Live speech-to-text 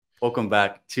Welcome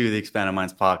back to the Expanded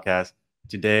Minds podcast.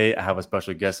 Today, I have a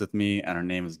special guest with me, and her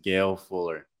name is Gayle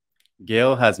Fuller.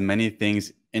 Gayle has many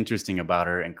things interesting about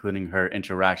her, including her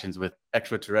interactions with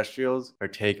extraterrestrials, her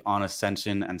take on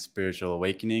ascension and spiritual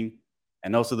awakening,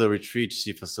 and also the retreats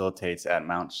she facilitates at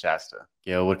Mount Shasta.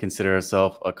 Gayle would consider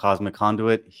herself a cosmic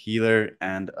conduit, healer,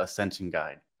 and ascension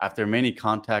guide. After many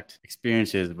contact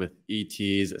experiences with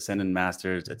ETs, ascended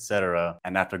masters, etc.,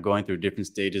 and after going through different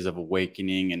stages of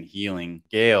awakening and healing,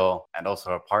 Gayle and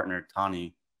also her partner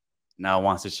Tani now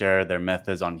wants to share their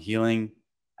methods on healing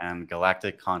and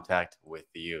galactic contact with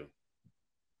you.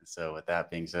 So, with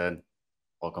that being said,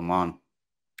 welcome on.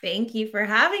 Thank you for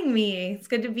having me. It's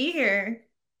good to be here.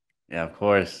 Yeah, of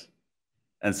course.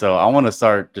 And so, I want to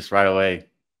start just right away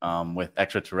with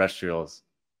extraterrestrials.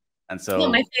 And Oh,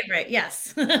 my so, favorite.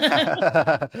 Yes.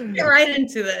 Get right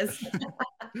into this.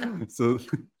 so,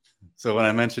 so when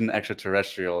I mention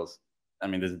extraterrestrials, I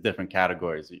mean there's different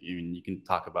categories. You can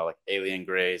talk about like alien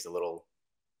grays, a little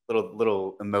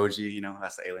emoji.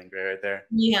 That's the alien gray right there.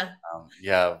 Yeah.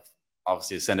 You have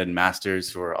obviously ascended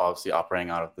masters who are obviously operating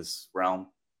out of this realm.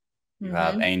 You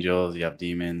have hmm angels, you have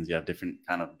demons, you have different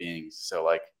kind of beings. So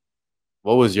like,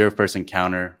 what was your first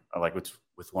encounter like with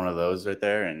one of those right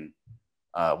there, and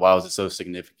why was it so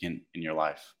significant in your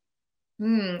life?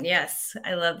 Yes,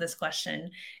 I love this question.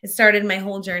 It started my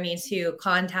whole journey to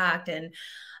contact, and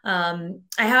I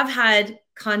have had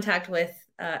contact with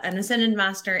an ascended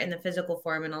master in the physical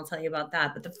form, and I'll tell you about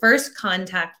that. But the first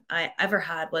contact I ever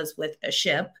had was with a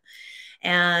ship.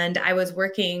 And I was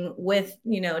working with,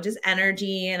 just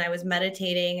energy, and I was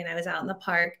meditating, and I was out in the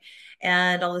park.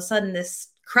 And all of a sudden, this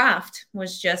craft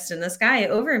was just in the sky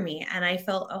over me, and I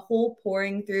felt a whole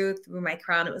pouring through my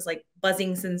crown. It was like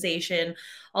buzzing sensation.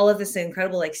 All of this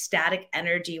incredible like static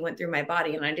energy went through my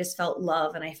body, and I just felt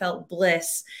love and I felt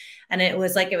bliss, and it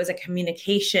was like it was a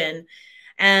communication.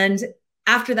 And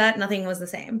after that, nothing was the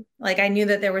same. Like I knew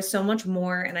that there was so much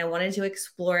more, and I wanted to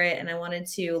explore it, and I wanted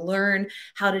to learn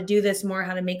how to do this more,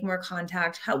 how to make more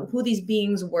contact, who these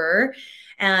beings were.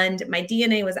 And my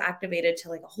DNA was activated to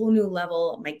like a whole new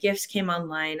level. My gifts came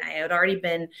online. I had already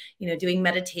been, doing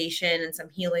meditation and some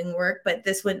healing work, but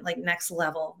this went like next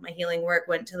level. My healing work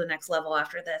went to the next level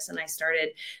after this. And I started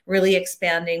really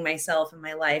expanding myself and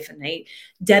my life. And I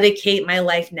dedicate my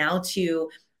life now to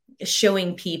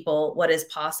showing people what is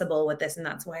possible with this. And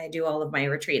that's why I do all of my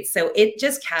retreats. So it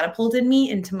just catapulted me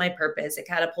into my purpose. It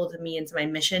catapulted me into my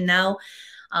mission now.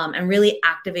 And really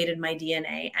activated my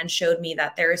DNA and showed me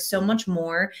that there is so much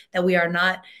more that we are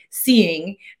not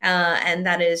seeing, and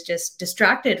that is just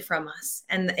distracted from us.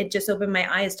 And it just opened my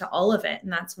eyes to all of it.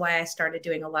 And that's why I started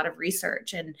doing a lot of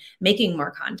research and making more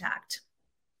contact.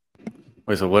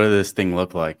 Wait, so what did this thing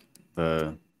look like?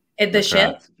 The The the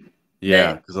ship, craft?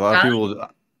 Yeah, the because a lot of people,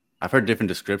 I've heard different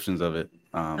descriptions of it.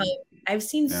 I've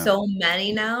seen Yeah, so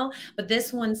many now, but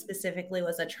this one specifically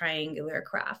was a triangular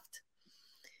craft.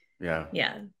 yeah,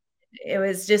 Yeah. It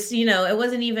was just, it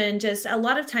wasn't even just a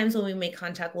lot of times when we make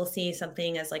contact, we'll see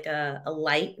something as like a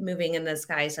light moving in the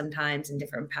sky sometimes in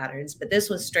different patterns, but this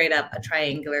was straight up a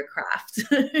triangular craft.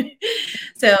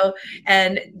 So,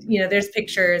 and, there's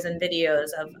pictures and videos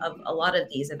of a lot of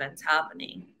these events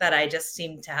happening that I just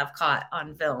seem to have caught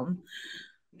on film.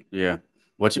 yeah.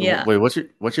 Yeah.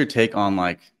 What's your take on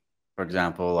like, for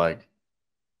example, like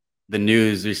the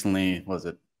news recently? Was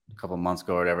it a couple months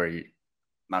ago or whatever?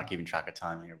 Not keeping track of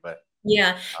time here, but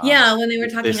Yeah. um, Yeah. When they were they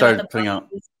talking about the started putting out.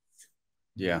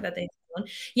 Yeah, that they found.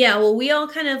 Yeah, well, we all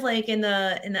kind of like in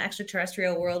the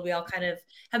extraterrestrial world, we all kind of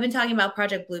have been talking about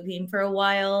Project Bluebeam for a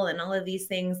while, and all of these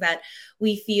things that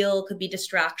we feel could be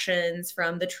distractions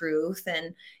from the truth.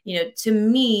 And to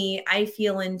me, I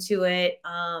feel into it.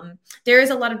 There is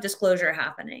a lot of disclosure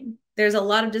happening. There's a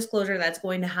lot of disclosure that's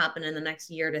going to happen in the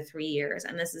next year to 3 years,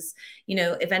 and this is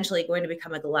eventually going to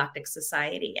become a galactic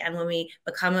society. And when we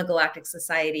become a galactic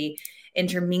society,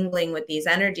 intermingling with these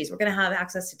energies, we're going to have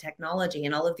access to technology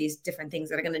and all of these different things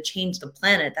that are going to change the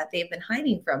planet that they've been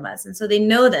hiding from us. And so they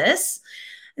know this.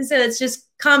 And so it's just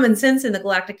common sense in the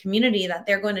galactic community that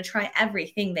they're going to try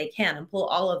everything they can and pull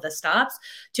all of the stops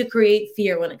to create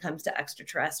fear when it comes to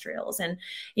extraterrestrials. And,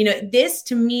 this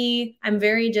to me, I'm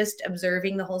very just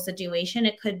observing the whole situation.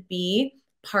 It could be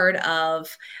part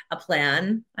of a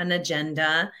plan, an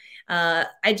agenda.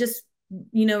 I just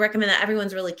recommend that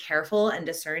everyone's really careful and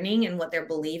discerning in what they're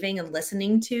believing and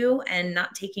listening to and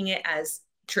not taking it as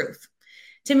truth.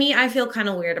 To me, I feel kind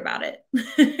of weird about it.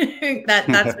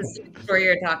 That's the story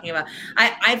you're talking about.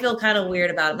 I feel kind of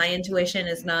weird about it. My intuition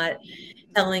is not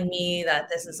telling me that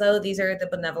this is, these are the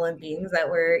benevolent beings that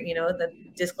were, the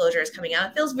disclosure is coming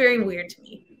out. It feels very weird to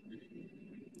me.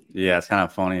 yeah. It's kind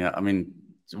of funny. I mean,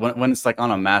 when it's like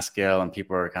on a mass scale and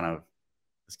people are kind of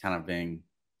it's kind of being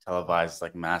televised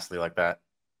like massively like that,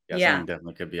 yeah, Yeah. something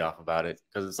definitely could be off about it.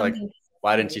 Because it's like, Something.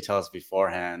 why didn't you tell us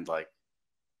beforehand? Like,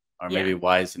 or maybe Yeah.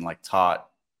 why isn't like taught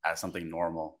as something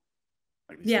normal?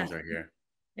 Like these Yeah. things are here,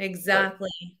 but Exactly.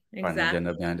 find an agenda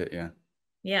Exactly. behind it. Yeah.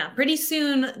 Yeah, pretty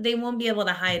soon they won't be able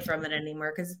to hide from it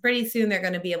anymore because pretty soon they're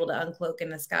going to be able to uncloak in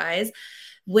the skies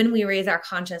when we raise our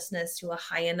consciousness to a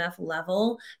high enough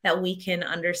level that we can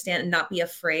understand and not be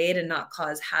afraid and not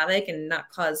cause havoc and not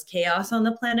cause chaos on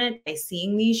the planet by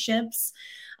seeing these ships.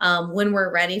 When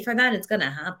we're ready for that, it's going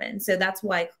to happen. So that's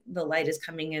why the light is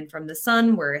coming in from the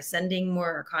sun. We're ascending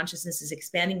more, our consciousness is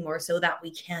expanding more so that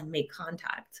we can make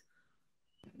contact.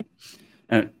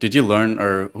 And did you learn,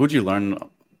 or who'd you learn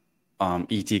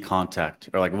ET contact,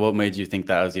 or like what made you think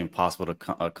that was even possible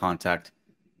to contact?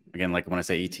 Again, like when I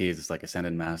say ETs, it's like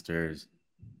ascended masters,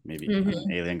 maybe I mean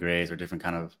Mm-hmm. alien grays or different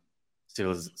kind of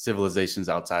civilizations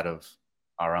outside of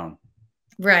our own.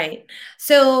 Right.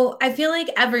 So I feel like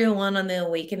everyone on the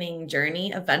awakening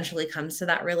journey eventually comes to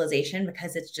that realization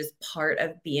because it's just part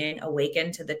of being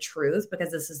awakened to the truth,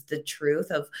 because this is the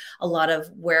truth of a lot of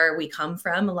where we come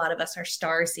from. A lot of us are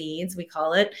star seeds, we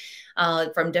call it,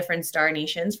 from different star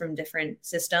nations, from different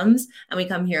systems. And we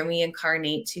come here and we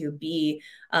incarnate to be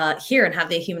here and have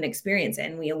the human experience.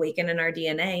 And we awaken in our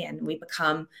DNA and we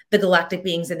become the galactic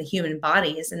beings in the human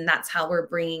bodies. And that's how we're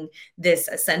bringing this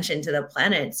ascension to the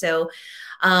planet. So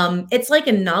it's like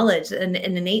a knowledge, an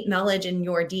innate knowledge in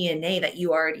your DNA that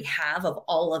you already have of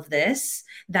all of this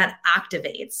that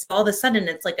activates. All of a sudden,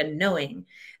 it's like a knowing.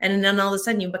 And then all of a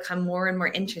sudden, you become more and more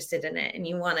interested in it and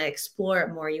you want to explore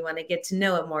it more. You want to get to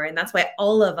know it more. And that's why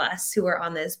all of us who are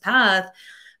on this path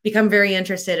become very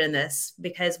interested in this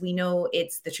because we know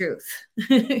it's the truth.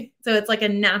 So it's like a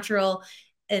natural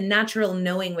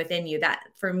knowing within you that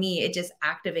for me it just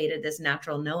activated this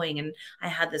natural knowing and I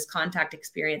had this contact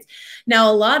experience.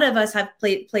 Now a lot of us have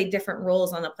played different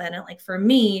roles on the planet. Like for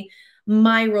me,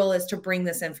 my role is to bring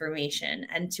this information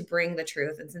and to bring the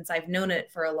truth, and since I've known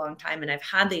it for a long time and I've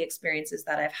had the experiences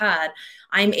that I've had,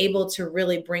 I'm able to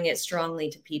really bring it strongly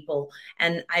to people.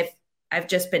 And I've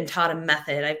just been taught a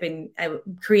method. I'm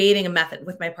creating a method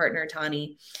with my partner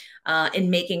Tani, in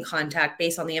making contact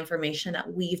based on the information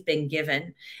that we've been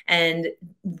given and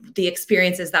the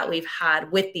experiences that we've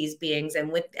had with these beings and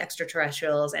with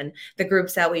extraterrestrials and the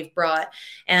groups that we've brought.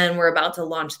 And we're about to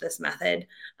launch this method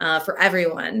for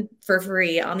everyone for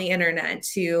free on the internet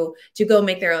to go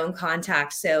make their own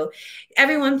contact. So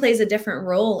everyone plays a different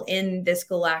role in this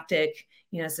galactic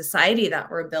society that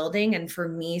we're building. And for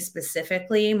me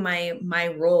specifically,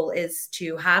 my role is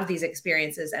to have these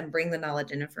experiences and bring the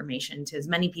knowledge and information to as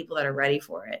many people that are ready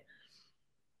for it.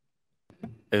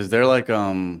 Is there like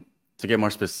to get more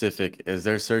specific, is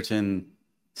there certain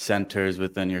centers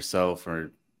within yourself,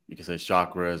 or you could say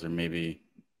chakras, or maybe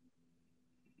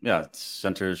yeah,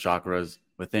 centers, chakras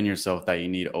within yourself that you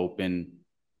need open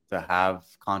to have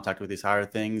contact with these higher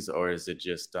things, or is it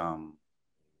just yeah, I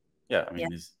Yeah,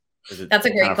 mean is it that's a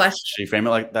kind great of question. should you frame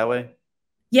it like that way?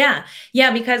 Yeah.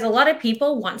 Yeah. Because a lot of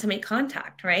people want to make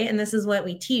contact, right? And this is what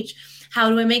we teach. How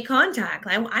do I make contact?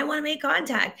 I want to make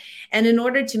contact. And in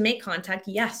order to make contact,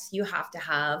 yes, you have to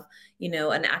have,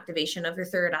 an activation of your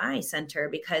third eye center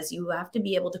because you have to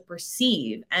be able to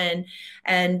perceive and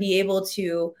be able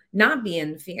to not be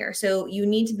in fear. So you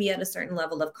need to be at a certain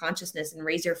level of consciousness and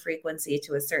raise your frequency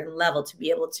to a certain level to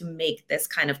be able to make this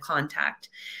kind of contact.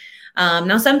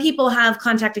 Now, some people have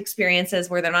contact experiences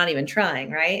where they're not even trying,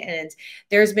 right? And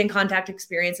there's been contact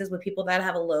experiences with people that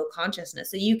have a low consciousness.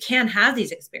 So you can have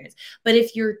these experiences. But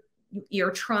if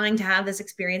you're trying to have this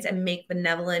experience and make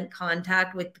benevolent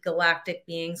contact with galactic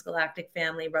beings, galactic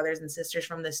family, brothers and sisters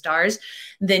from the stars,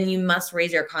 then you must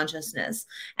raise your consciousness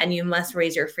and you must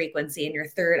raise your frequency, and your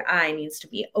third eye needs to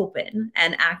be open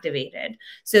and activated.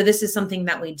 So this is something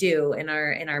that we do in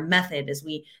our method is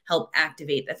we help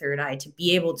activate the third eye to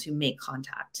be able to make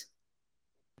contact.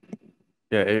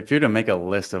 Yeah, if you're to make a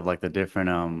list of like the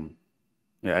different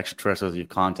yeah, extraterrestrials you've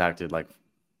contacted, like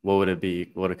what would it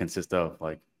be? What would it consist of?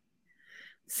 Like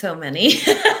So many.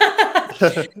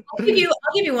 I'll give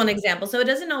you one example. So it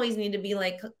doesn't always need to be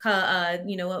like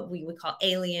what we would call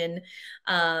alien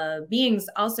beings.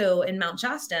 Also in Mount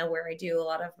Shasta, where I do a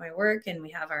lot of my work, and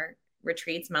we have our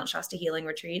retreats, Mount Shasta healing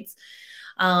retreats.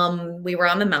 We were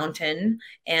on the mountain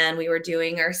and we were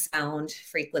doing our sound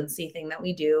frequency thing that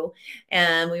we do.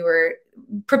 And we were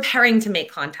preparing to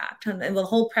make contact and the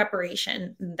whole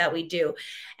preparation that we do.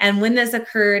 And when this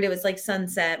occurred, it was like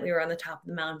sunset. We were on the top of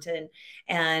the mountain,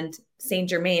 and Saint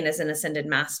Germain is an ascended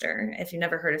master. If you've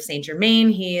never heard of Saint Germain,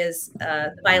 he is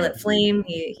the violet flame.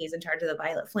 He's in charge of the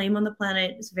violet flame on the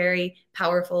planet. It's a very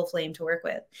powerful flame to work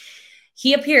with.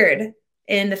 He appeared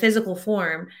in the physical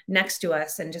form next to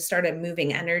us and just started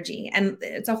moving energy. And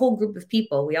it's a whole group of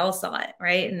people. We all saw it,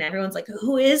 right? And everyone's like,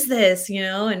 who is this? You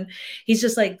know, and he's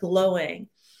just like glowing.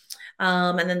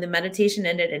 And then the meditation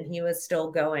ended and he was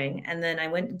still going. And then I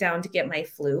went down to get my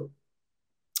flute,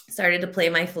 started to play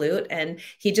my flute, and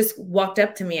he just walked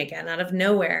up to me again out of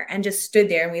nowhere and just stood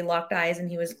there, and we locked eyes, and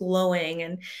he was glowing,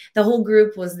 and the whole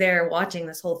group was there watching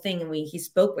this whole thing. And he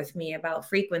spoke with me about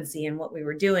frequency and what we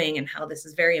were doing and how this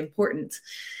is very important.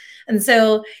 And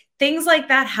so things like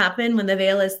that happen when the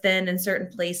veil is thin in certain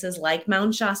places like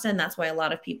Mount Shasta. And that's why a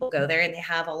lot of people go there and they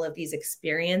have all of these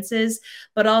experiences.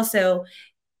 But also,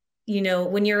 you know,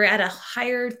 when you're at a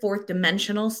higher fourth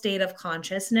dimensional state of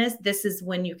consciousness, this is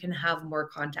when you can have more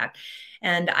contact.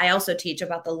 And I also teach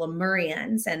about the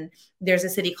Lemurians, and there's a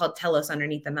city called Telos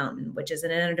underneath the mountain, which is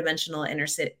an interdimensional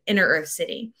inner earth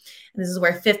city. And this is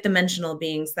where fifth dimensional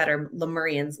beings that are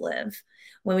Lemurians live.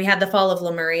 When we had the fall of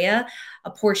Lemuria,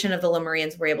 a portion of the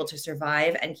Lemurians were able to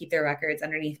survive and keep their records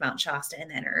underneath Mount Shasta in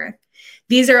the inner earth.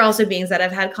 These are also beings that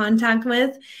I've had contact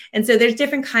with. And so there's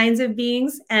different kinds of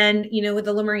beings. And, you know, what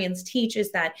the Lemurians teach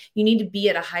is that you need to be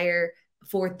at a higher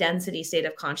fourth density state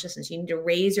of consciousness. You need to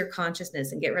raise your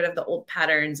consciousness and get rid of the old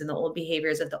patterns and the old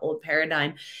behaviors of the old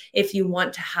paradigm if you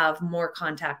want to have more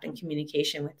contact and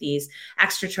communication with these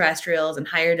extraterrestrials and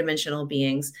higher dimensional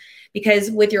beings.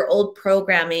 Because with your old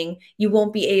programming, you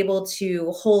won't be able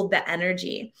to hold the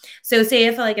energy. So say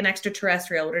if like an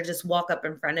extraterrestrial were to just walk up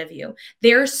in front of you,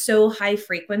 they're so high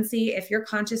frequency. If your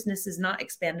consciousness is not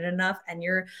expanded enough and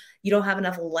you don't have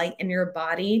enough light in your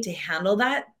body to handle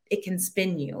that, it can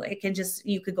spin you. It can just,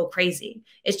 you could go crazy.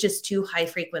 It's just too high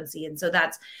frequency. And so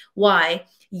that's why,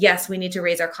 yes, we need to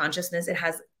raise our consciousness. It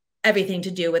has everything to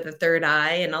do with the third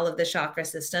eye and all of the chakra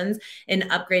systems and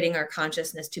upgrading our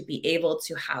consciousness to be able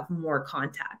to have more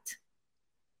contact.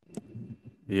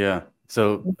 Yeah.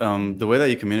 So the way that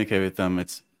you communicate with them,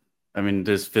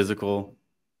 there's physical,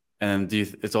 and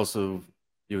it's also,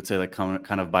 you would say, like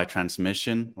kind of by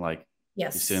transmission, like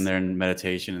yes, you're sitting there in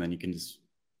meditation and then you can just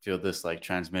feel this like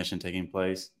transmission taking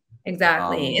place.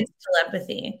 Exactly. It's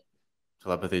telepathy.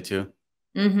 Telepathy too.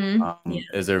 Mm-hmm. Yeah.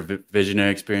 Is there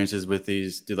visionary experiences with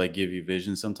these? Do they give you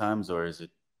vision sometimes, or is it?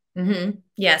 Mm-hmm.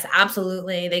 Yes,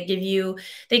 absolutely. They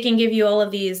can give you all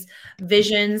of these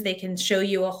visions. They can show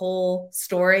you a whole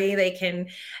story.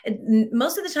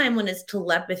 Most of the time when it's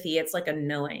telepathy, it's like a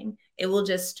knowing. It will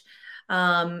just,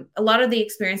 a lot of the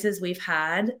experiences we've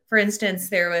had, for instance,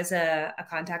 there was a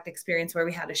contact experience where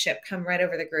we had a ship come right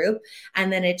over the group,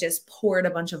 and then it just poured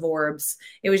a bunch of orbs.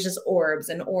 It was just orbs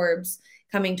and orbs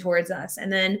coming towards us. And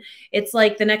then it's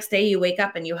like the next day you wake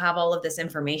up and you have all of this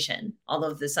information all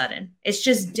of a sudden. It's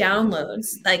just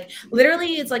downloads. Like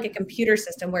literally it's like a computer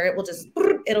system where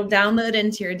it'll download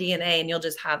into your DNA and you'll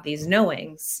just have these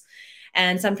knowings.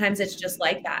 And sometimes it's just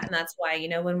like that. And that's why, you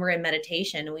know, when we're in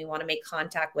meditation and we want to make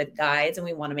contact with guides and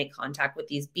we want to make contact with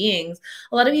these beings,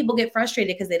 a lot of people get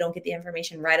frustrated because they don't get the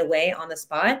information right away on the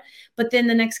spot. But then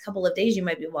the next couple of days, you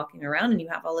might be walking around and you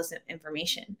have all this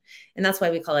information. And that's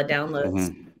why we call it downloads.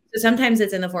 Mm-hmm. So sometimes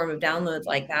it's in the form of downloads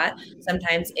like that.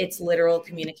 Sometimes it's literal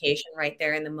communication right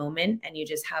there in the moment, and you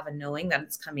just have a knowing that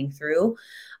it's coming through.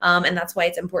 And that's why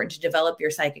it's important to develop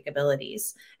your psychic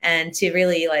abilities and to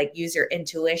really like use your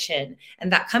intuition.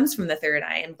 And that comes from the third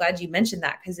eye. I'm glad you mentioned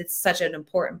that because it's such an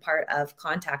important part of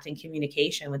contact and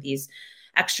communication with these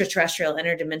extraterrestrial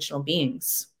interdimensional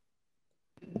beings.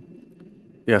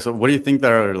 Yeah. So what do you think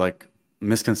there are like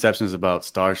misconceptions about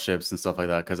starships and stuff like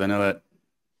that? Because I know that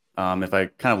if I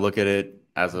kind of look at it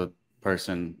as a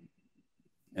person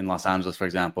in Los Angeles, for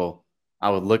example,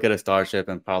 I would look at a starship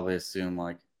and probably assume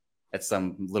like it's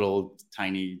some little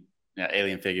tiny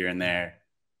alien figure in there.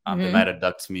 Mm-hmm. They might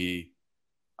abduct me,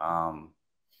 all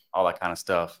that kind of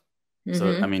stuff. Mm-hmm.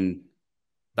 So, I mean,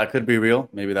 that could be real.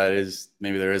 Maybe there is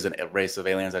a race of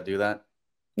aliens that do that.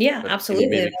 Yeah, but absolutely.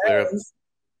 Can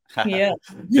you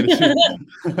maybe clear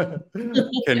up? Yeah.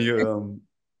 Can you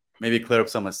maybe clear up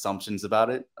some assumptions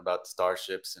about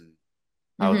starships and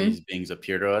how mm-hmm. these beings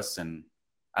appear to us? And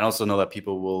I also know that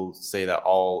people will say that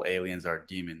all aliens are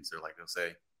demons, or like they'll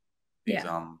say these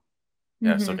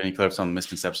Yeah. So Mm-hmm. can you clear up some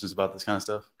misconceptions about this kind of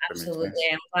stuff from your Absolutely.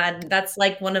 experience? I'm glad that's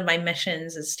like one of my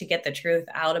missions is to get the truth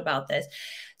out about this.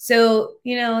 So,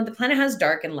 the planet has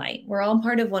dark and light. We're all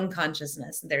part of one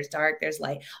consciousness. There's dark, there's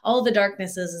light. All the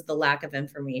darknesses is the lack of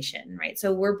information, right?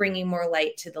 So we're bringing more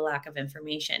light to the lack of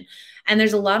information. And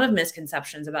there's a lot of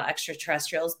misconceptions about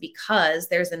extraterrestrials because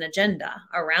there's an agenda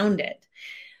around it.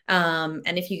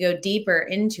 And if you go deeper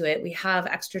into it, we have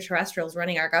extraterrestrials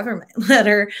running our government that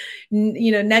are,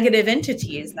 negative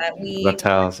entities that we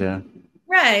Reptiles, yeah.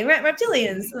 Right,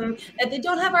 reptilians. That they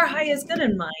don't have our highest good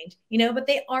in mind, but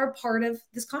they are part of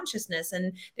this consciousness,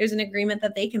 and there's an agreement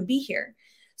that they can be here.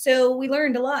 So we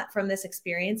learned a lot from this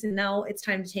experience, and now it's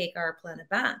time to take our planet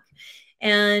back.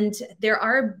 And there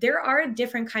are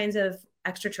different kinds of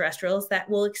extraterrestrials that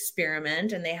will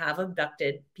experiment, and they have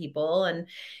abducted people, and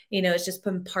it's just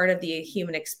been part of the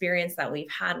human experience that we've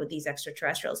had with these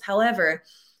extraterrestrials. However,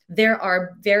 there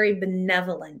are very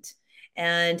benevolent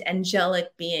and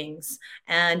angelic beings,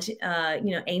 and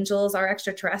angels are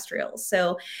extraterrestrials.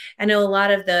 So I know a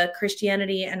lot of the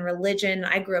Christianity and religion,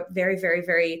 I grew up very, very,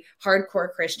 very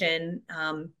hardcore Christian,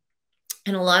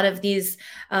 and a lot of these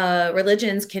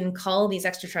religions can call these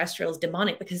extraterrestrials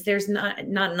demonic because there's not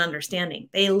an understanding.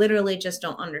 They literally just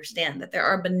don't understand that there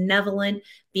are benevolent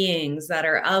beings that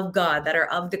are of God, that are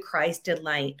of the Christed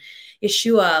light.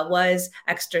 Yeshua was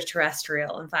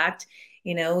extraterrestrial. In fact,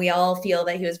 we all feel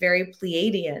that he was very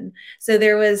Pleiadian. So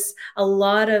there was a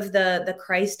lot of the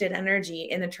Christed energy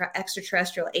in the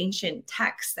extraterrestrial ancient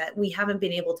texts that we haven't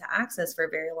been able to access for a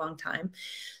very long time.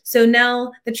 So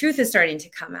now the truth is starting to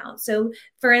come out. So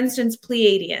for instance,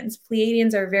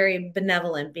 Pleiadians are very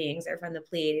benevolent beings. They're from the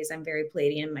Pleiades. I'm very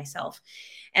Pleiadian myself.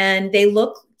 And they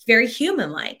look very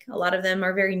human-like. A lot of them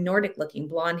are very Nordic looking,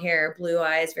 blonde hair, blue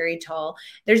eyes, very tall.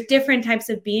 There's different types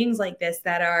of beings like this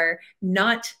that are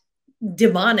not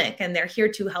demonic, and they're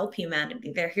here to help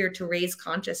humanity. They're here to raise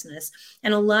consciousness.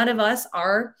 And a lot of us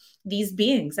are these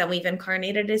beings, and we've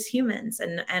incarnated as humans,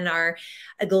 and our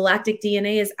galactic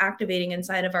DNA is activating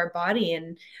inside of our body,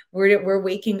 and we're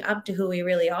waking up to who we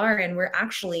really are, and we're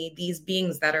actually these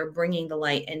beings that are bringing the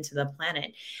light into the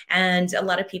planet. And a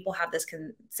lot of people have this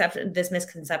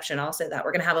misconception also that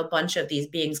we're going to have a bunch of these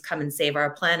beings come and save our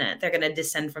planet. They're going to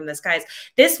descend from the skies.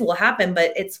 This will happen,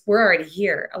 but we're already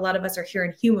here. A lot of us are here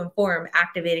in human form,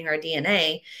 activating our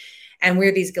DNA. And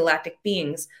we're these galactic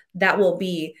beings that will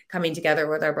be coming together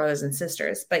with our brothers and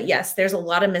sisters. But yes, there's a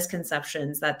lot of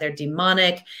misconceptions that they're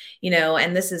demonic,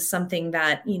 and this is something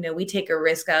that, we take a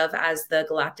risk of as the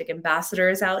galactic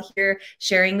ambassadors out here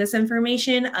sharing this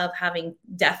information, of having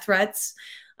death threats.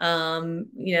 A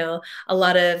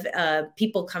lot of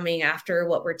people coming after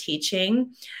what we're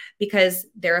teaching because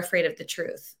they're afraid of the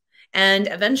truth. And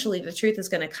eventually the truth is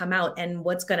going to come out. And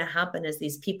what's going to happen is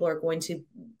these people are going to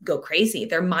go crazy.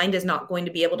 Their mind is not going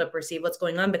to be able to perceive what's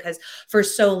going on because for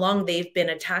so long they've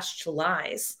been attached to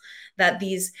lies that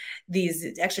these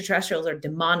extraterrestrials are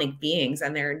demonic beings,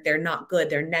 and they're not good.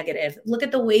 They're negative. Look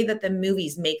at the way that the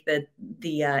movies make the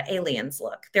aliens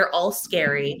look. They're all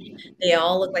scary. They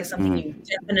all look like something you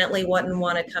definitely wouldn't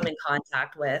want to come in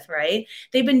contact with, right?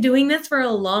 They've been doing this for a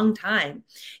long time.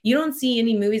 You don't see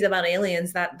any movies about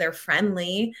aliens that they're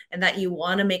friendly and that you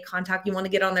want to make contact. You want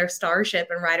to get on their starship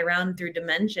and ride around through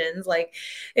dimensions. Like,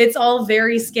 it's all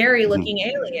very scary looking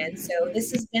aliens. So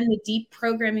this has been the deep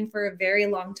programming for a very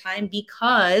long time,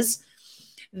 because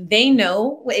they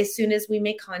know as soon as we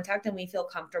make contact and we feel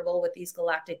comfortable with these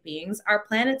galactic beings, our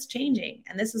planet's changing.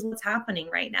 And this is what's happening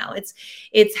right now.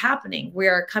 It's happening. We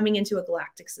are coming into a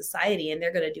galactic society, and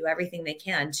they're going to do everything they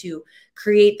can to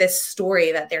create this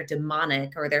story that they're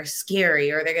demonic or they're scary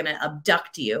or they're going to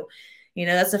abduct you.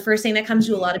 That's the first thing that comes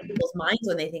to a lot of people's minds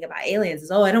when they think about aliens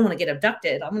is, oh, I don't want to get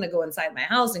abducted. I'm going to go inside my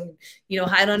house and,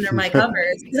 hide under my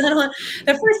covers. The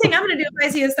first thing I'm going to do if I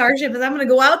see a starship is I'm going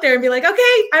to go out there and be like,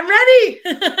 okay, I'm ready.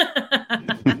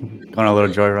 Going on a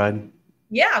little joyride.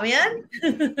 Yeah,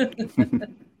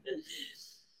 man.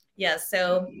 Yeah.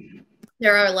 So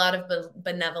there are a lot of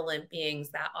benevolent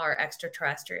beings that are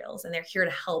extraterrestrials, and they're here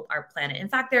to help our planet. In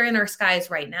fact, they're in our skies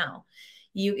right now.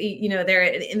 They're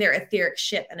in their etheric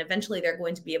ship, and eventually they're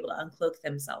going to be able to uncloak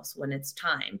themselves when it's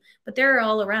time. But they're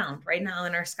all around right now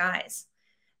in our skies.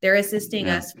 They're assisting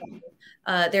us.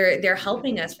 They're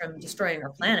helping us from destroying our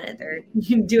planet. They're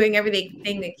doing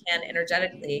everything they can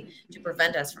energetically to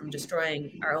prevent us from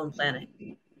destroying our own planet.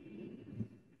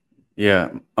 Yeah.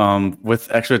 With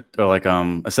extra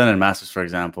ascended masters, for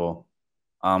example,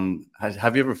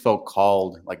 have you ever felt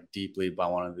called like deeply by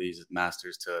one of these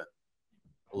masters to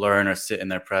learn or sit in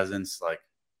their presence? Like,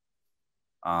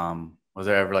 was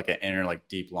there ever like an inner like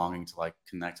deep longing to like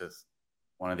connect with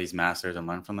one of these masters and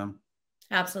learn from them?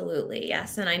 Absolutely.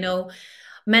 Yes. And I know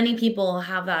many people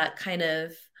have that kind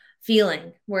of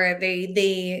feeling where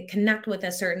they connect with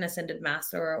a certain ascended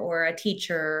master or a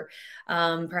teacher.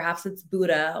 Perhaps it's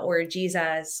Buddha or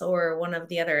Jesus or one of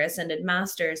the other ascended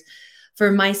masters. For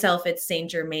myself, it's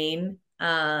Saint Germain.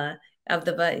 Of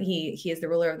the he is the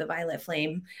ruler of the violet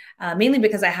flame, mainly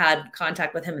because I had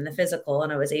contact with him in the physical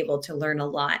and I was able to learn a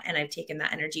lot, and I've taken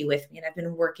that energy with me, and I've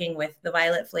been working with the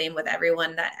violet flame with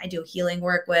everyone that I do healing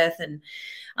work with, and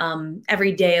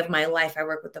every day of my life, I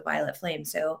work with the violet flame.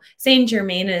 So Saint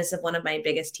Germain is one of my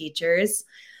biggest teachers.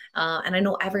 And I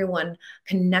know everyone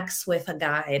connects with a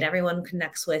guide. Everyone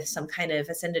connects with some kind of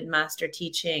ascended master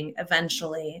teaching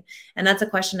eventually. And that's a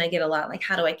question I get a lot. Like,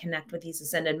 how do I connect with these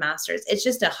ascended masters? It's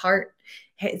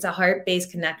a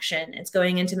heart-based connection. It's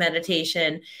going into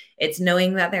meditation. It's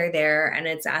knowing that they're there, and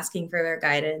it's asking for their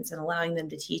guidance and allowing them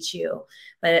to teach you.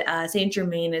 But Saint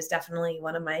Germain is definitely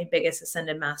one of my biggest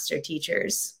ascended master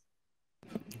teachers.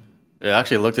 Yeah, I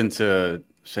actually looked into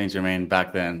Saint Germain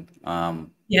back then.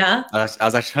 Yeah. I was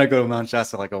actually trying to go to Mount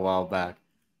Shasta like a while back,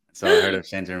 so I heard of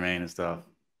Saint Germain and stuff.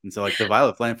 And so like the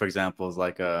violet flame, for example, is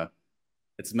like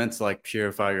it's meant to like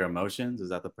purify your emotions. Is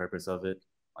that the purpose of it?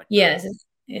 Like the Yes.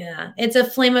 Yeah. It's a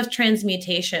flame of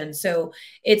transmutation. So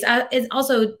it's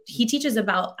also, he teaches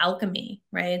about alchemy,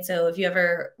 right? So if you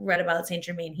ever read about Saint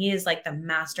Germain, he is like the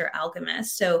master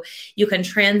alchemist. So you can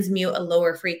transmute a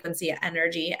lower frequency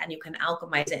energy and you can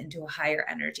alchemize it into a higher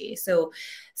energy. So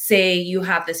say you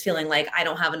have this feeling like, I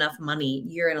don't have enough money,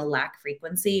 you're in a lack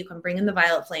frequency, you can bring in the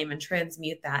violet flame and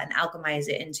transmute that and alchemize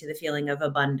it into the feeling of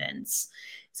abundance.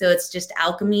 So it's just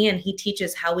alchemy, and he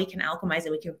teaches how we can alchemize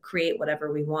it. We can create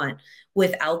whatever we want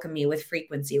with alchemy, with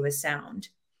frequency, with sound.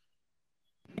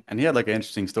 and he had like an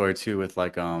interesting story too with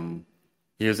like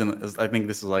he was in I think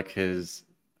this is like his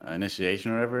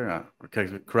initiation or whatever.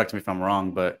 Correct me if I'm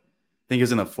wrong, but I think he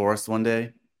was in the forest one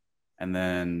day, and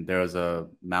then there was a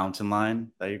mountain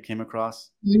lion that you came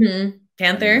across, Mm-hmm. and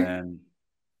Panther. then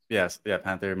yes, yeah,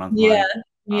 panther, mountain Yeah. lion.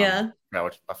 Yeah.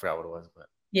 I forgot what it was, but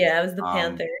Yeah. It was the um,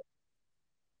 panther.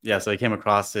 yeah. So he came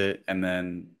across it, and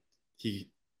then he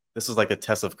this was like a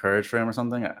test of courage for him or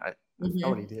something. I forgot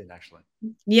what he Mm-hmm. did actually.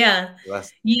 Yeah.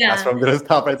 That's Yeah. where I'm gonna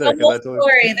stop right there A because whole I totally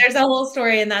story. There's a whole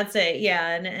story, and that's it.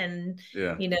 Yeah. And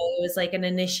yeah. it was like an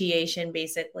initiation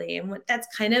basically. And that's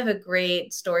kind of a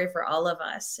great story for all of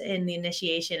us in the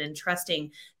initiation, and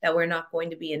trusting that we're not going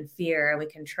to be in fear and we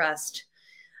can trust.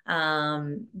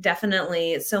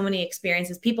 Definitely so many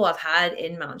experiences people have had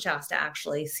in Mount Shasta,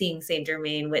 actually seeing Saint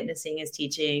Germain, witnessing his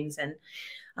teachings, and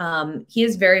he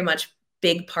is very much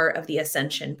big part of the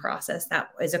ascension process that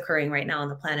is occurring right now on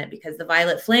the planet, because the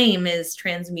violet flame is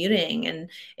transmuting and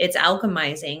it's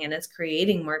alchemizing and it's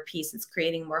creating more peace, it's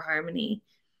creating more harmony,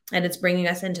 and it's bringing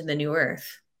us into the new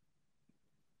earth.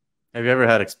 Have you ever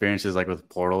had experiences like with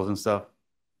portals and stuff?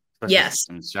 Especially, Yes.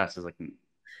 I mean, Shasta's like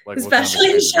what kind of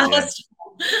Especially in experiences did you have? Shasta.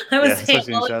 I Yeah, was saying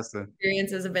especially in all Shasta.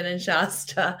 experiences have been in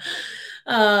Shasta,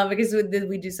 because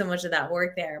we do so much of that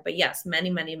work there. But yes, many,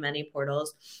 many, many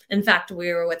portals. In fact,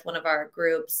 we were with one of our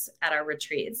groups at our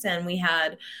retreats, and we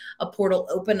had a portal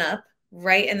open up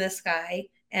right in the sky,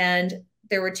 and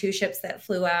there were two ships that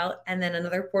flew out, and then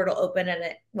another portal opened and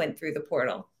it went through the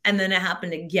portal. And then it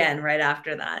happened again right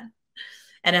after that.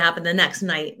 And it happened the next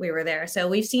night we were there. So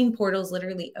we've seen portals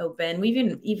literally open.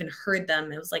 We've even heard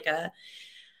them. It was like a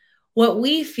what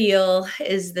we feel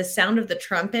is the sound of the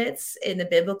trumpets in the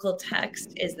biblical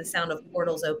text is the sound of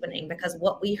portals opening, because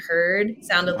what we heard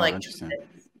sounded Oh, like interesting.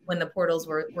 trumpets when the portals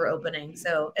were opening.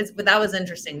 So but that was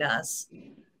interesting to us.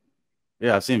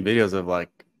 Yeah, I've seen videos of like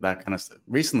that kind of stuff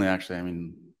recently. Actually, I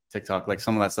mean, TikTok, like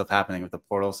some of that stuff happening with the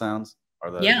portal sounds or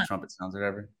the Yeah, trumpet sounds or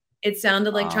whatever. it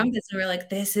sounded like Um, trumpets, and we're like,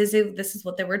 this is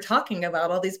what they were talking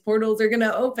about. All these portals are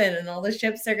gonna open and all the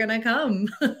ships are gonna come.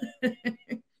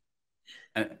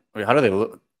 and wait, how do they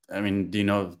look? I mean, do you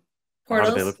know how do they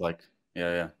Portals. look like?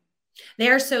 Yeah, yeah. They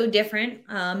are so different.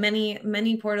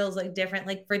 Many portals look different.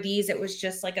 Like for these, it was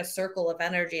just like a circle of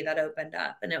energy that opened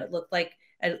up, and it would look like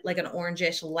an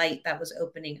orangish light that was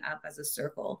opening up as a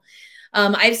circle.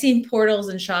 I've seen portals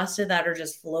in Shasta that are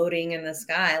just floating in the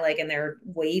sky, like, and they're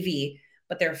wavy,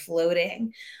 but they're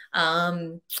floating.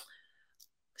 Um,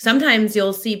 Sometimes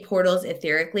you'll see portals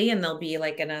etherically, and they'll be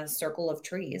like in a circle of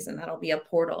trees, and that'll be a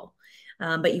portal.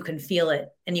 But you can feel it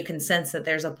and you can sense that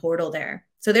there's a portal there.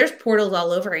 So there's portals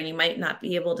all over, and you might not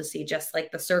be able to see just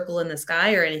like the circle in the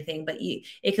sky or anything, but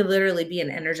it could literally be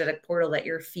an energetic portal that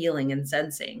you're feeling and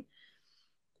sensing.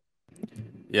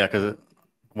 Yeah, because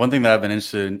one thing that I've been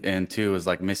interested in too is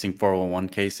like missing 411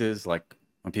 cases, like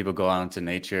when people go out into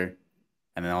nature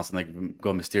and then all of a sudden they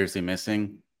go mysteriously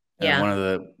missing. And Yeah. one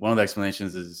of the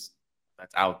explanations is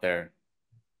that's out there.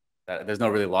 that there's no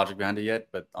really logic behind it yet,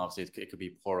 but obviously it could be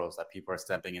portals that people are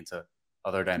stepping into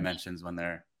other dimensions when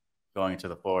they're going into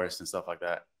the forest and stuff like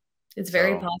that. It's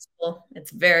very So possible.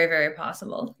 It's very, very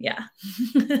possible. Yeah.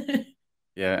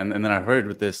 yeah, and then I heard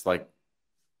with this, like,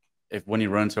 if when you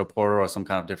run into a portal or some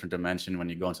kind of different dimension when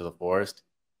you go into the forest,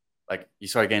 like you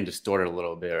start getting distorted a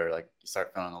little bit, or like you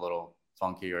start feeling a little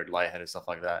funky or lightheaded, stuff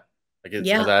like that. Like, has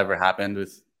Yeah. that ever happened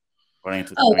with running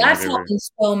into? I Oh, mean, have that's you ever? happened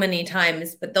so many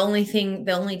times. But the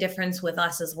only difference with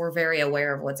us is we're very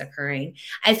aware of what's occurring.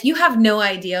 If you have no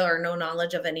idea or no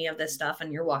knowledge of any of this stuff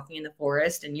and you're walking in the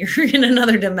forest and you're in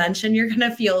another dimension, you're going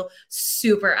to feel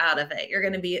super out of it. You're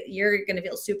going to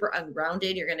feel super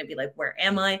ungrounded. You're going to be like, where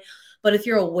am I? But if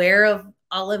you're aware of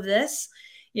all of this,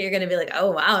 you're going to be like, oh,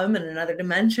 wow, I'm in another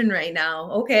dimension right now.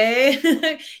 Okay.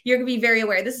 You're going to be very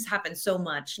aware. This has happened so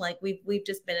much. Like we've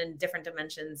just been in different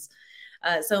dimensions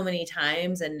so many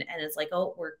times, and it's like,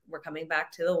 oh, we're coming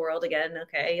back to the world again.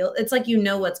 Okay, it's like you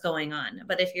know what's going on,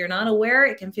 but if you're not aware,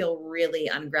 it can feel really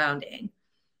ungrounding.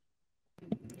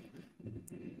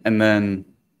 And then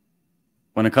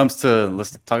when it comes to,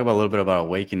 let's talk about a little bit about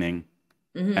awakening.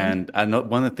 Mm-hmm. And I know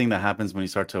one of the things that happens when you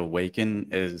start to awaken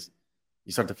is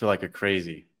you start to feel like you're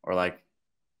crazy, or like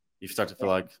you start to feel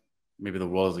like maybe the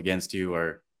world is against you,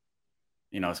 or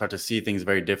start to see things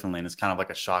very differently, and it's kind of like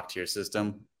a shock to your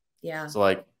system. Yeah. So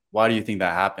like, why do you think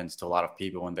that happens to a lot of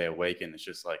people when they awaken? It's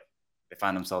just like they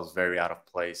find themselves very out of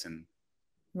place and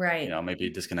Right.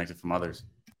 maybe disconnected from others.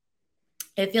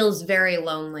 It feels very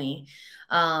lonely.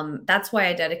 That's why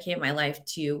I dedicate my life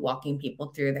to walking people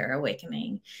through their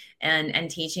awakening and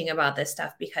teaching about this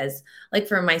stuff, because like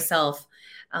for myself,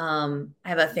 I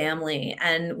have a family,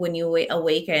 and when you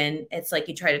awaken, it's like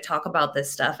you try to talk about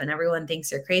this stuff and everyone thinks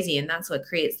you're crazy, and that's what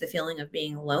creates the feeling of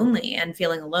being lonely and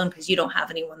feeling alone, because you don't have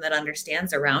anyone that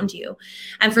understands around you.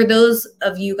 And for those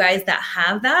of you guys that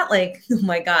have that, like, oh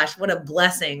my gosh, what a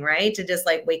blessing, right? To just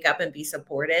like wake up and be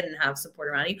supported and have support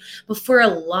around you. But for a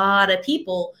lot of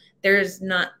people, there's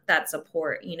not that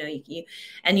support.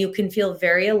 And you can feel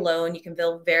very alone. You can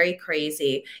feel very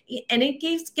crazy. And it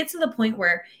gets to the point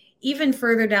where even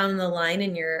further down the line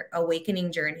in your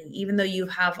awakening journey, even though you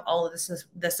have all of this,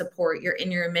 the support, you're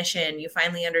in your mission, you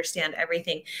finally understand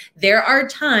everything, there are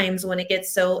times when it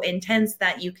gets so intense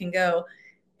that you can go,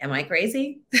 am I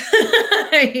crazy?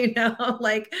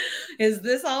 Like, is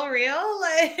this all real?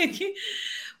 Like,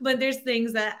 but there's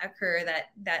things that occur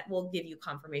that will give you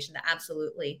confirmation that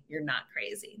absolutely you're not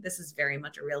crazy. This is very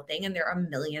much a real thing, and there are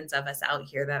millions of us out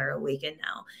here that are awakened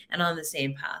now and on the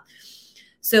same path.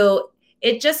 So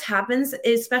it just happens,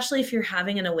 especially if you're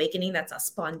having an awakening that's a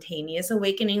spontaneous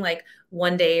awakening, like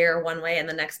one day or one way, and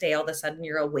the next day all of a sudden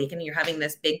you're awakening, you're having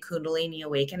this big kundalini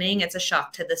awakening. It's a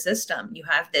shock to the system. You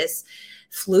have this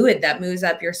fluid that moves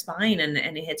up your spine, and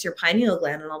it hits your pineal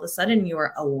gland, and all of a sudden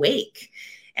you're awake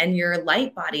and your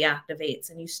light body activates,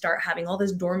 and you start having all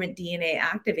this dormant DNA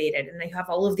activated, and you have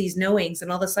all of these knowings, and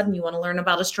all of a sudden you want to learn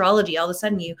about astrology. All of a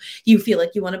sudden you feel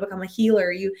like you want to become a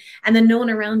healer. And then no one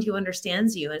around you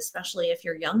understands you, especially if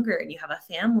you're younger and you have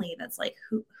a family that's like,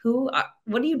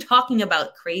 what are you talking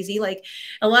about, crazy? Like,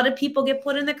 a lot of people get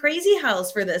put in the crazy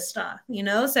house for this stuff,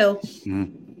 so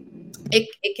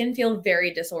it can feel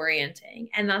very disorienting.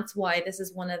 And that's why this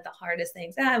is one of the hardest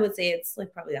things. I would say it's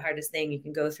like probably the hardest thing you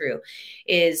can go through,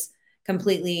 is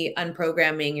completely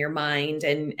unprogramming your mind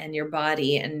and your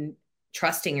body, and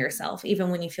trusting yourself, even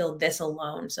when you feel this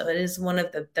alone. So it is one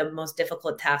of the most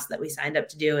difficult tasks that we signed up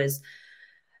to do, is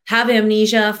have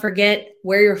amnesia, forget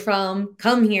where you're from,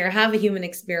 come here, have a human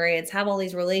experience, have all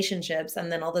these relationships,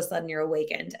 and then all of a sudden you're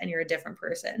awakened and you're a different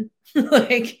person.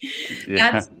 Like,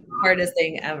 Yeah. that's the hardest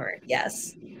thing ever.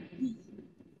 Yes.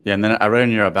 Yeah, and then I read in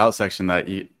your about section that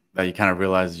you kind of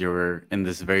realized you were in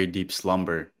this very deep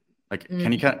slumber. Like,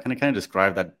 can you Mhm. kind of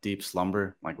describe that deep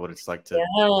slumber, like what it's like to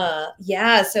Yeah.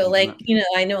 Yeah. So, be in like, that?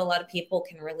 I know a lot of people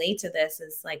can relate to this.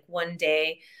 Is like one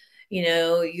day,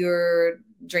 you're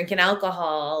drinking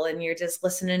alcohol and you're just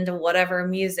listening to whatever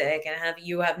music, and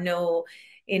you have no,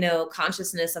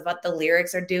 consciousness of what the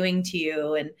lyrics are doing to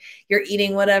you, and you're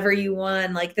eating whatever you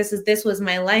want. Like, this was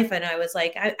my life. And I was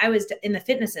like, I was in the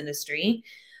fitness industry,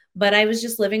 but I was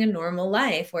just living a normal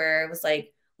life where I was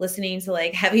like listening to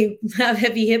like heavy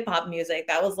hip hop music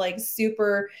that was like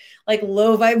super like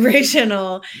low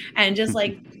vibrational, and just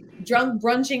like drunk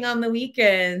brunching on the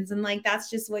weekends, and like that's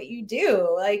just what you do.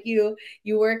 Like, you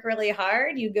work really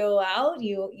hard, you go out,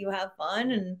 you have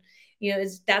fun, and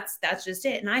that's just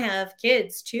it. And I have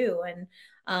kids too,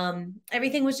 and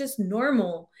everything was just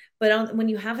normal. But when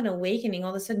you have an awakening,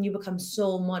 all of a sudden you become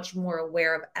so much more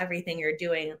aware of everything you're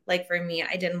doing. Like for me,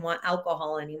 I didn't want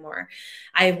alcohol anymore.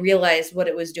 I realized what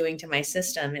it was doing to my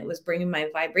system. It was bringing my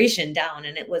vibration down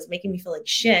and it was making me feel like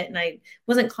shit. And I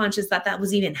wasn't conscious that that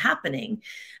was even happening.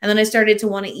 And then I started to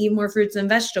want to eat more fruits and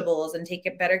vegetables and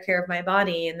take better care of my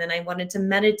body. And then I wanted to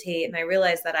meditate. And I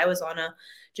realized that I was on a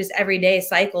just everyday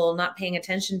cycle, not paying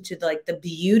attention to like the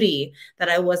beauty that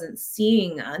I wasn't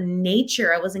seeing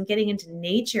nature. I wasn't getting into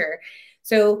nature.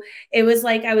 So it was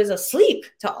like I was asleep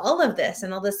to all of this.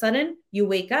 And all of a sudden you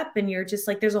wake up and you're just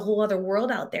like, there's a whole other world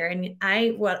out there. And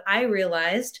what I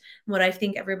realized, what I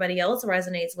think everybody else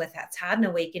resonates with that's had an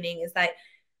awakening is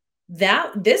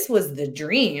that this was the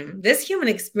dream. This human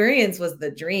experience was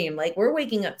the dream. Like we're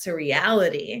waking up to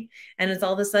reality. And it's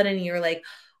all of a sudden you're like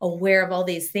aware of all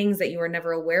these things that you were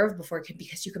never aware of before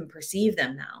because you can perceive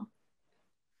them now.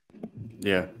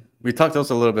 Yeah. We talked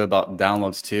also a little bit about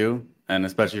downloads too. And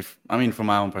especially, I mean, from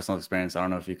my own personal experience, I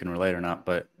don't know if you can relate or not,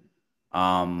 but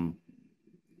um,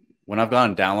 when I've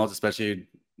gotten downloads, especially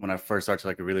when I first started to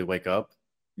like really wake up,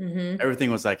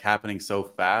 everything was like happening so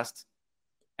fast.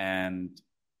 And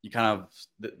you kind of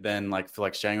then like feel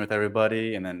like sharing with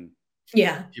everybody. And then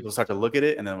people start to look at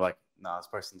it and then like, no, this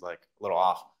person's like a little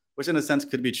off, which in a sense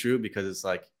could be true because it's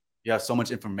like you have so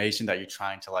much information that you're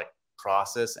trying to like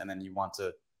process and then you want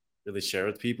to really share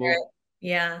with people.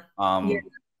 Yeah. Um,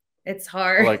 It's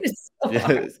hard. like, It's so yeah,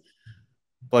 hard.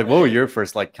 like what were your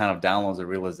first like kind of downloads or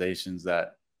realizations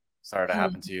that started to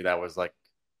happen to you that was like,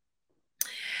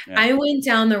 yeah. I went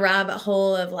down the rabbit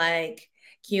hole of like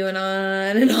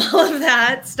QAnon and all of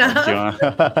that stuff.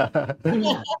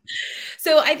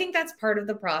 So I think that's part of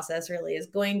the process really is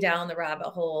going down the rabbit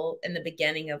hole in the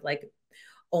beginning of like,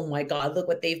 oh my God, look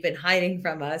what they've been hiding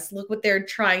from us. Look what they're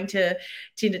trying to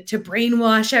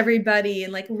brainwash everybody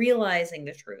and like realizing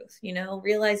the truth,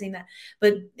 realizing that.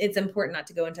 But it's important not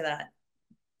to go into that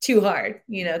too hard,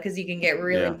 because you can get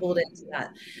really pulled into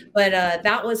that. But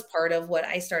that was part of what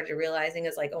I started realizing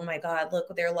is like, oh my God, look,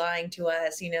 they're lying to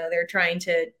us. They're trying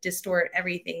to distort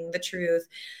everything, the truth.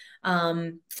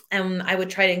 And I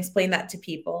would try to explain that to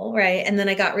people, right? And then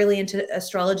I got really into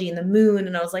astrology and the moon,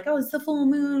 and I was like, oh, it's the full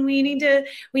moon. We need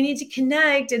to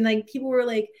connect. And like people were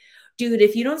like, dude,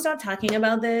 if you don't stop talking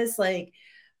about this, like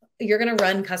you're gonna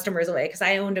run customers away. Because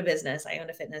I owned a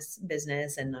fitness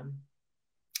business, and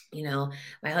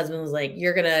my husband was like,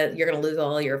 you're gonna lose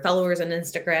all your followers on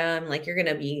Instagram. Like you're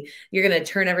gonna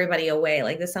turn everybody away.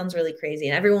 Like this sounds really crazy.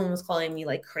 And everyone was calling me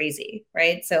like crazy.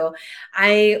 Right. So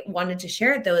I wanted to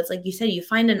share it though. It's like you said, you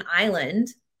find an island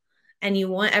and you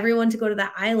want everyone to go to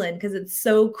that island because it's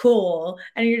so cool.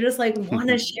 And you're just like, want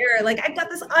to share. Like, I've got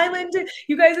this island.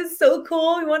 You guys, it's so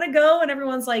cool. We want to go. And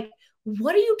everyone's like,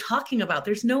 what are you talking about?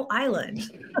 There's no island.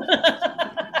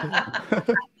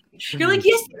 You're like,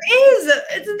 yes, there is.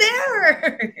 It's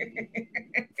there.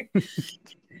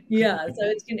 Yeah.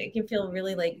 So it can feel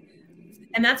really like,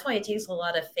 and that's why it takes a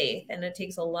lot of faith and it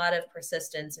takes a lot of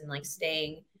persistence and like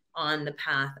staying on the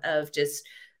path of just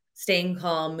staying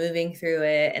calm, moving through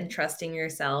it and trusting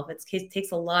yourself. It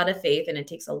takes a lot of faith and it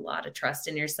takes a lot of trust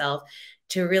in yourself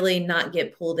to really not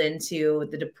get pulled into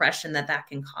the depression that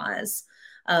can cause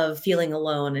of feeling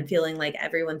alone and feeling like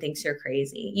everyone thinks you're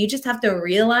crazy. You just have to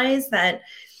realize that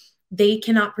they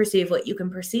cannot perceive what you can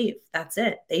perceive. That's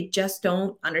it. They just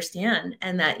don't understand.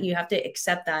 And that you have to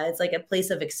accept that. It's like a place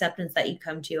of acceptance that you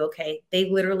come to. Okay, they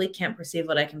literally can't perceive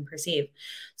what I can perceive.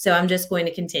 So I'm just going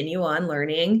to continue on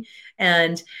learning.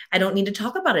 And I don't need to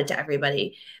talk about it to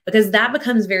everybody because that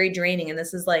becomes very draining. And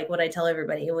this is like what I tell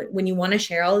everybody. When you want to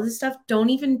share all of this stuff, don't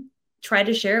even try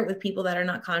to share it with people that are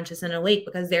not conscious and awake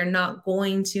because they're not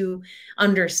going to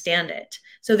understand it.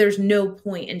 So there's no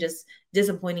point in just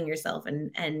disappointing yourself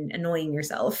and annoying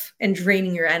yourself and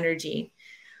draining your energy.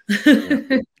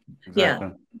 Exactly.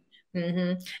 Yeah.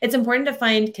 It's important to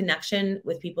find connection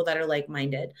with people that are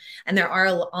like-minded. And there are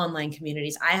online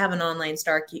communities. I have an online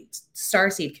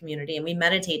starseed community and we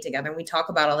meditate together and we talk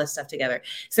about all this stuff together.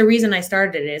 It's the reason I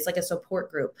started it. It's like a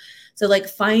support group. So like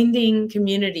finding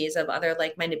communities of other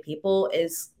like-minded people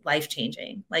is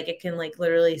life-changing. Like it can like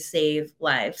literally save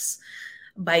lives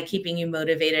by keeping you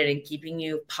motivated and keeping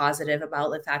you positive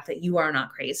about the fact that you are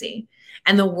not crazy.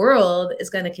 And the world is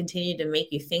going to continue to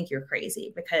make you think you're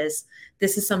crazy because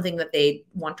this is something that they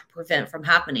want to prevent from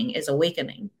happening is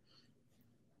awakening.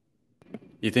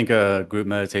 You think group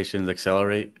meditations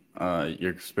accelerate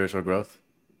your spiritual growth?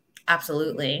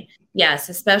 Absolutely. Yes,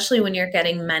 especially when you're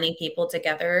getting many people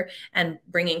together and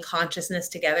bringing consciousness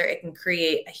together, it can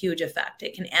create a huge effect.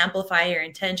 It can amplify your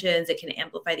intentions. It can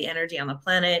amplify the energy on the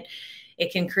planet.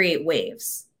 It can create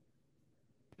waves.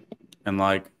 And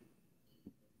like,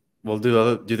 Well, do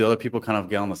the other people kind of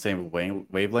get on the same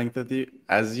wavelength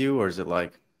as you, or is it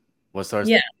like what starts?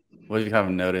 Yeah. What have you kind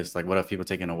of noticed? Like, what have people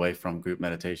taken away from group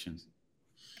meditations?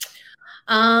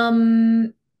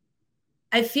 Um,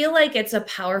 I feel like it's a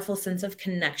powerful sense of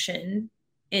connection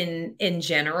in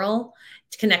general,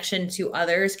 connection to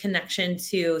others, connection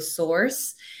to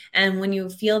source. And when you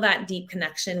feel that deep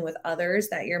connection with others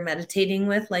that you're meditating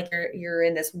with, like you're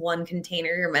in this one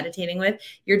container you're meditating with,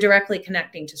 you're directly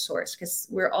connecting to source because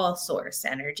we're all source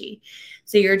energy.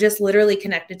 So you're just literally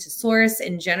connected to source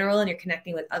in general, and you're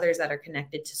connecting with others that are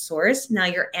connected to source. Now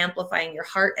you're amplifying your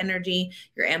heart energy,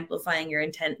 you're amplifying your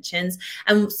intentions,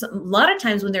 and so, a lot of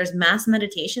times when there's mass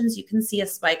meditations, you can see a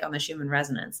spike on the Schumann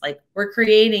resonance. Like we're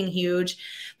creating huge,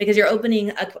 because you're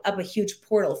opening up a huge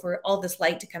portal for all this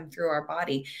light to come through our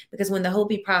body. Because when the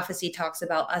Hopi prophecy talks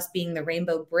about us being the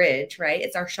rainbow bridge, right?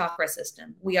 It's our chakra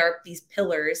system. We are these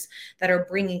pillars that are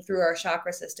bringing through our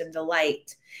chakra system the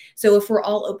light. So if we're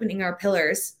all opening our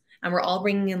pillars and we're all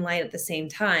bringing in light at the same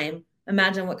time,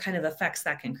 imagine what kind of effects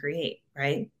that can create,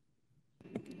 right?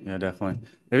 Yeah, definitely.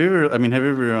 Have you ever? I mean, have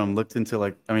you ever looked into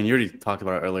like? I mean, you already talked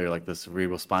about it earlier, like the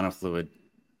cerebral spinal fluid,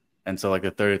 and so like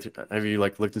the 33. Have you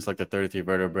like looked into like the 33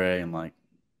 vertebrae and like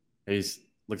have you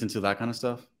looked into that kind of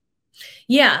stuff?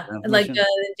 Yeah, That like information?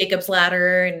 the Jacob's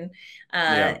ladder and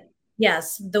Yeah.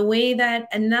 yes, the way that,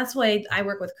 and that's why I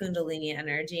work with Kundalini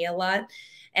energy a lot.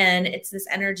 And it's this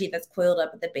energy that's coiled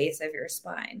up at the base of your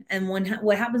spine. And when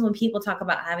what happens when people talk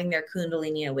about having their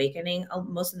Kundalini awakening,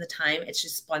 most of the time it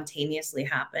just spontaneously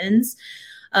happens,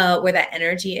 where that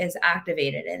energy is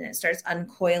activated and it starts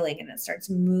uncoiling and it starts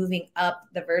moving up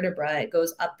the vertebra. It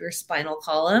goes up your spinal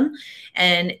column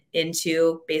and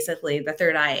into basically the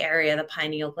third eye area, the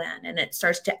pineal gland, and it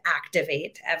starts to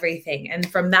activate everything. And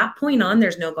from that point on,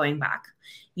 there's no going back.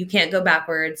 You can't go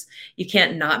backwards. You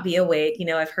can't not be awake.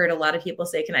 I've heard a lot of people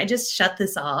say, can I just shut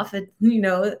this off? And,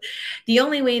 the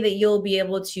only way that you'll be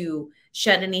able to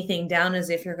shut anything down is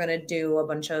if you're going to do a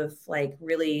bunch of like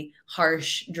really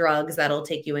harsh drugs that'll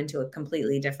take you into a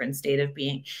completely different state of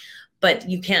being. But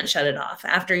you can't shut it off.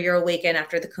 After you're awakened,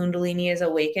 after the Kundalini is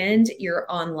awakened, you're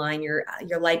online, your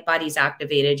light body's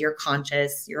activated, you're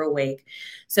conscious, you're awake.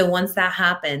 So once that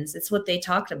happens, it's what they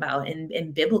talked about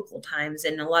in biblical times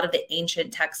and a lot of the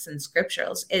ancient texts and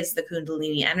scriptures is the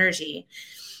Kundalini energy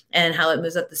and how it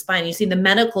moves up the spine. You see the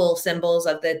medical symbols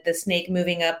of the snake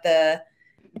moving up the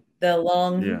Yeah.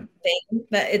 long thing,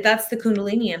 that's the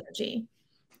Kundalini energy.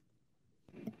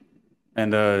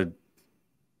 And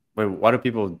wait, why do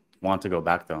people want to go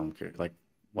back though? I'm curious. Like,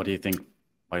 what do you think?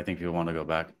 Why do you think people want to go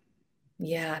back?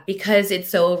 Yeah, because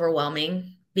it's so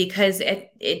overwhelming, because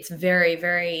it's very,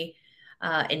 very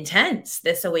intense,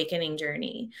 this awakening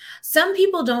journey. Some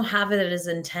people don't have it as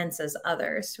intense as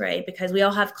others, right? Because we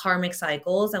all have karmic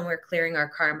cycles and we're clearing our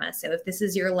karma. So if this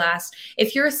is your last,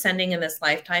 if you're ascending in this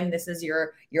lifetime, this is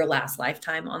your last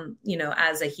lifetime on,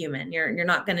 as a human. You're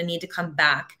not going to need to come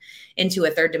back into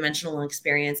a third dimensional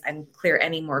experience and clear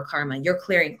any more karma. You're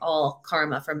clearing all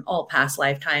karma from all past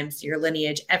lifetimes, your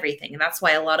lineage, everything. And that's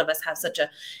why a lot of us have such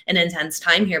an intense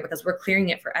time here, because we're clearing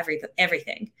it for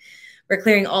everything. We're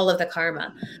clearing all of the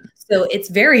karma. So it's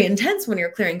very intense when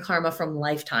you're clearing karma from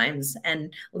lifetimes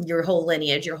and your whole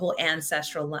lineage, your whole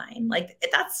ancestral line. Like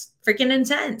that's freaking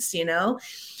intense.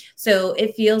 So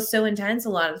it feels so intense a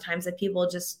lot of times that people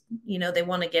just, they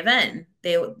want to give in.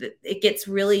 It gets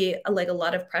really like a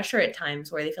lot of pressure at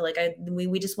times where they feel like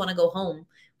we just want to go home.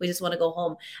 We just want to go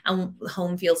home. And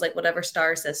home feels like whatever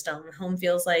star system. Home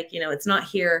feels like, it's not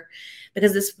here,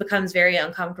 because this becomes very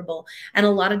uncomfortable. And a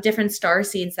lot of different star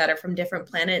seeds that are from different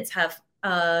planets have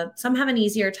some have an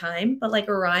easier time, but like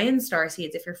Orion star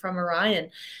seeds, if you're from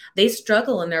Orion, they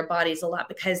struggle in their bodies a lot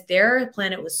because their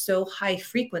planet was so high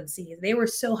frequency. They were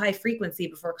so high frequency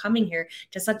before coming here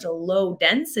to such a low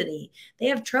density. They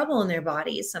have trouble in their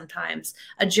bodies sometimes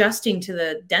adjusting to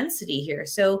the density here.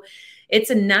 So it's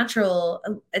a natural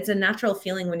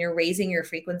feeling when you're raising your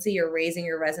frequency, you're raising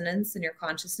your resonance and your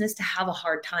consciousness to have a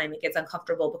hard time. It gets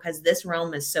uncomfortable because this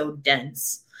realm is so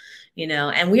dense,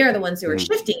 and we are the ones who are Mhm.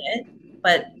 shifting it,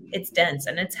 but it's dense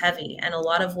and it's heavy. And a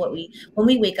lot of when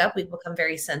we wake up, we become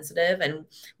very sensitive and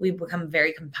we become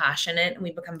very compassionate and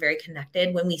we become very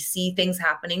connected. When we see things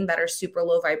happening that are super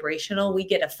low vibrational, we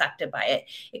get affected by it.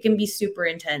 It can be super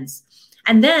intense.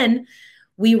 And then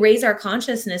we raise our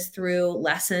consciousness through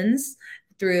lessons,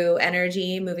 through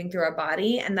energy moving through our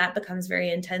body, and that becomes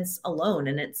very intense alone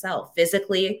in itself.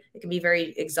 Physically, it can be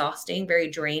very exhausting, very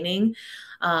draining.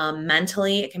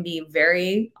 Mentally, it can be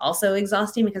very also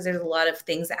exhausting because there's a lot of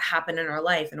things that happen in our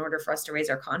life in order for us to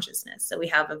raise our consciousness. So we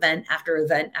have event after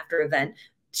event after event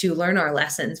to learn our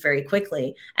lessons very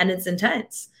quickly, and it's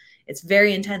intense. It's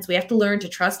very intense. We have to learn to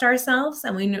trust ourselves,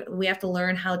 and we have to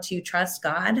learn how to trust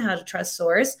God, how to trust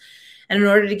source. And in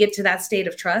order to get to that state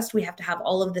of trust, we have to have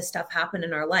all of this stuff happen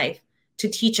in our life to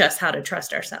teach us how to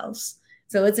trust ourselves.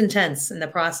 So it's intense in the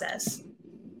process.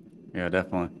 Yeah,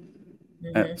 definitely.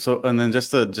 Mm-hmm. So, and then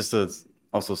just to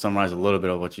also summarize a little bit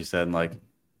of what you said, like,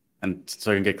 and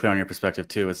so you can get clear on your perspective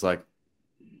too. It's like,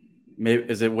 maybe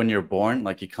is it when you're born,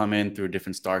 like you come in through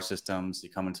different star systems, you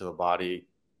come into the body,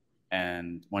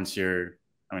 and once you're,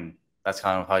 I mean, that's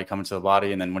kind of how you come into the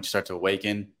body, and then once you start to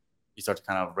awaken, you start to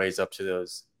kind of raise up to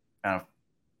those kind of,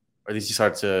 or at least you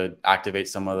start to activate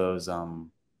some of those,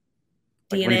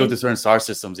 like when you go DNA. through certain star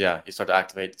systems, yeah, you start to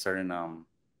activate certain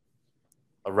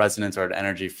a resonance or an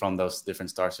energy from those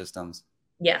different star systems,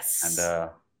 and Yes. uh,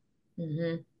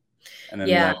 Mm-hmm. and then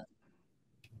Yeah. like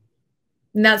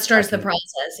And that starts the activate.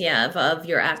 process, yeah, of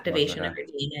your activation of Okay.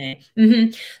 your DNA.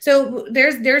 Mm-hmm. So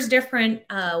there's different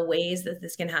ways that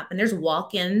this can happen. There's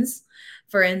walk-ins.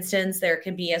 For instance, there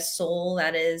can be a soul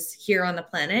that is here on the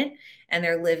planet and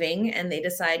they're living and they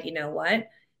decide, you know what?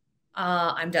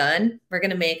 I'm done. We're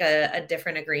going to make a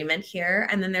different agreement here.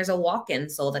 And then there's a walk-in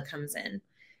soul that comes in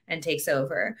and takes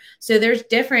over. So there's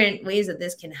different ways that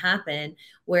this can happen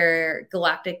where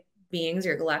galactic beings,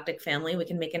 your galactic family, we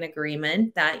can make an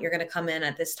agreement that you're going to come in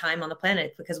at this time on the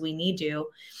planet because we need you.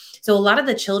 So a lot of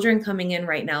the children coming in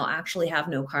right now actually have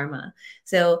no karma.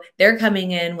 So they're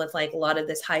coming in with like a lot of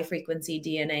this high frequency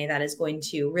DNA that is going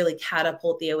to really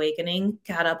catapult the awakening,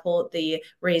 catapult the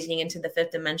raising into the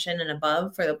fifth dimension and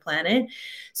above for the planet.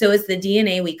 So it's the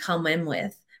DNA we come in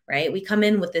with, right? We come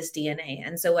in with this DNA.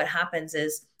 And so what happens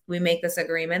is we make this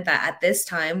agreement that at this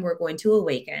time we're going to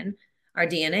awaken our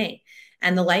DNA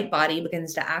and the light body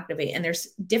begins to activate. And there's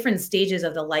different stages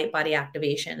of the light body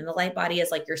activation. And the light body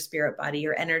is like your spirit body,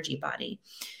 your energy body.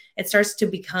 It starts to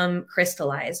become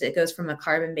crystallized. It goes from a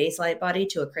carbon-based light body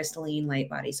to a crystalline light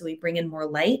body. So we bring in more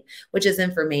light, which is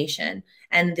information.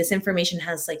 And this information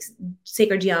has like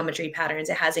sacred geometry patterns.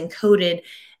 It has encoded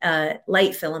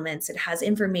light filaments. It has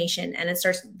information. And it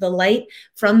starts the light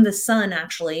from the sun,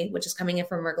 actually, which is coming in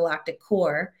from our galactic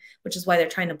core, which is why they're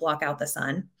trying to block out the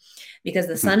sun, because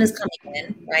the sun is coming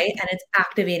in, right? And it's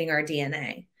activating our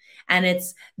DNA. And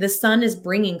it's the sun is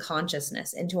bringing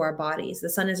consciousness into our bodies. The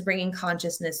sun is bringing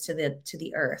consciousness to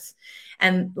the earth,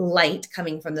 and light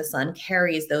coming from the sun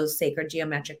carries those sacred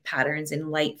geometric patterns in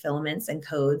light filaments and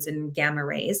codes and gamma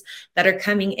rays that are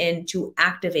coming in to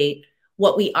activate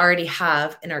what we already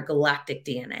have in our galactic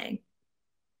DNA.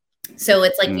 So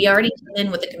it's like we already come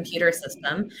in with a computer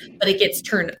system, but it gets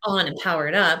turned on and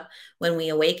powered up when we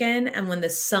awaken and when the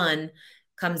sun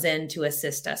comes in to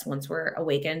assist us. Once we're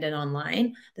awakened and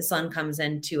online, the sun comes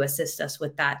in to assist us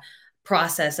with that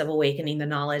process of awakening the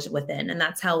knowledge within. And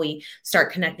that's how we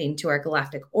start connecting to our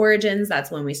galactic origins. That's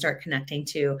when we start connecting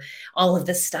to all of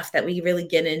this stuff that we really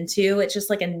get into. It's just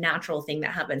like a natural thing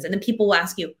that happens. And then people will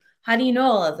ask you, how do you know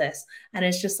all of this? And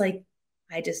it's just like,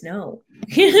 I just know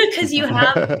because you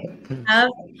have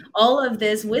all of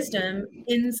this wisdom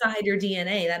inside your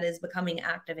DNA that is becoming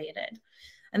activated.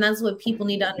 And that's what people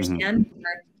need to understand,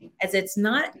 as it's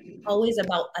not always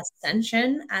about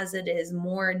ascension as it is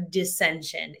more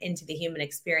descension into the human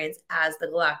experience as the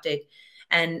galactic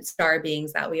and star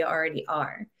beings that we already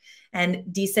are. And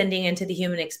descending into the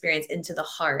human experience, into the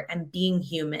heart, and being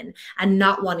human, and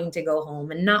not wanting to go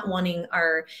home, and not wanting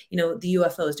our, the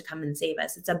UFOs to come and save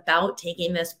us. It's about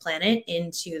taking this planet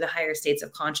into the higher states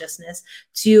of consciousness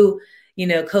to,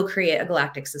 co-create a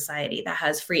galactic society that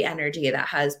has free energy, that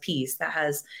has peace, that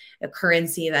has a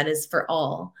currency that is for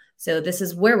all. So this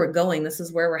is where we're going. This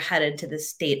is where we're headed, to this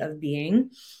state of being.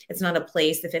 It's not a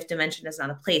place. The fifth dimension is not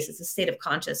a place. It's a state of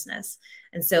consciousness.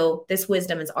 And so this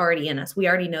wisdom is already in us. We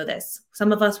already know this.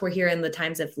 Some of us were here in the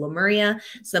times of Lemuria.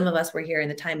 Some of us were here in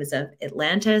the times of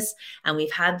Atlantis. And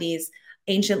we've had these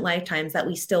ancient lifetimes that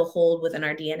we still hold within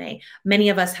our DNA. Many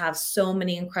of us have so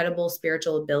many incredible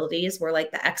spiritual abilities. We're like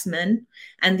the X-Men.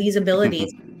 And these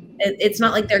abilities, it's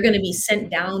not like they're going to be sent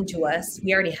down to us.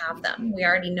 We already have them. We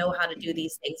already know how to do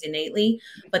these things innately,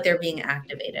 but they're being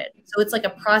activated. So it's like a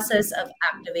process of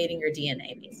activating your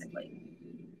DNA, basically.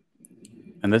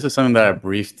 And this is something that I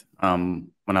briefed when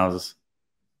I was,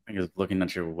 I think it was looking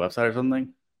at your website or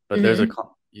something. But there's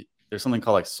something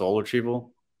called like soul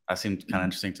retrieval. That seemed kind of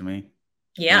interesting to me.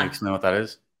 Yeah. Can you explain what that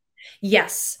is?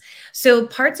 Yes. So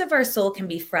parts of our soul can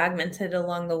be fragmented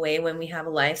along the way when we have a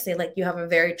life. Say, like you have a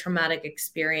very traumatic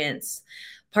experience.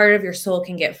 Part of your soul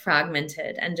can get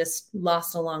fragmented and just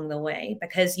lost along the way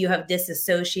because you have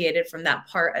disassociated from that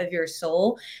part of your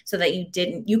soul so that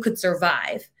you could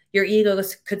survive. Your ego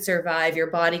could survive, your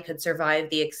body could survive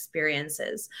the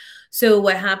experiences. So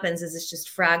what happens is it's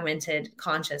just fragmented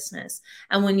consciousness.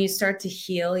 And when you start to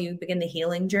heal, you begin the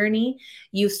healing journey,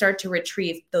 you start to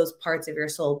retrieve those parts of your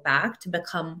soul back to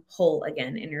become whole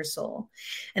again in your soul.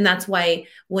 And that's why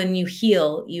when you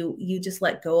heal, you just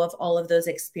let go of all of those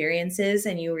experiences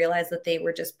and you realize that they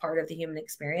were just part of the human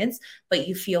experience, but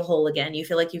you feel whole again. You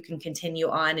feel like you can continue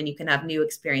on and you can have new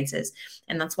experiences.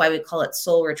 And that's why we call it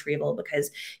soul retrieval,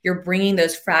 because you're bringing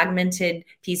those fragmented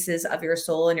pieces of your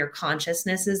soul and your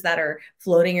consciousnesses that are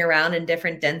floating around in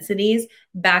different densities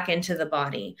back into the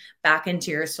body, back into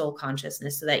your soul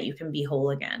consciousness so that you can be whole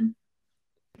again.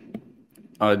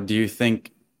 Do you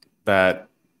think that,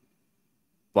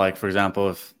 like, for example,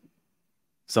 if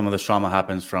some of the trauma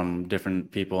happens from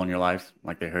different people in your life,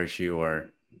 like they hurt you,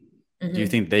 or do you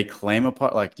think they claim a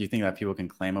part? Like, do you think that people can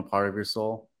claim a part of your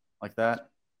soul like that?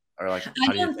 Or like, I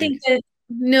how do you don't think think? that,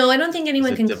 no, I don't think Is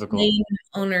anyone it can difficult? claim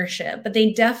ownership, but they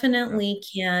Yeah. definitely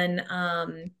can.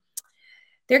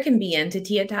 There can be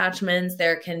entity attachments.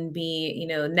 There can be,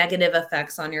 negative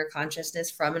effects on your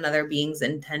consciousness from another being's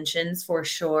intentions for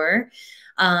sure.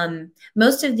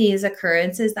 Most of these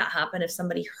occurrences that happen if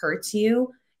somebody hurts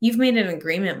you, you've made an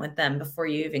agreement with them before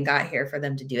you even got here for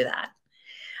them to do that.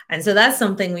 And so that's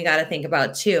something we got to think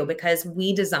about too, because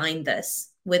we designed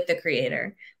this with the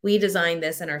creator. We designed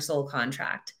this in our soul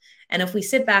contract. And if we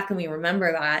sit back and we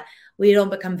remember that, we don't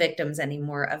become victims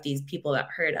anymore of these people that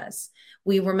hurt us.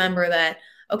 We remember that,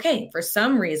 okay, for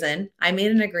some reason, I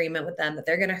made an agreement with them that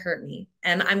they're going to hurt me.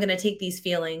 And I'm going to take these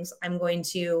feelings, I'm going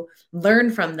to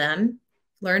learn from them,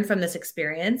 learn from this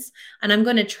experience, and I'm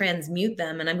going to transmute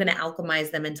them and I'm going to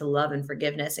alchemize them into love and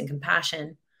forgiveness and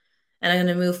compassion, and I'm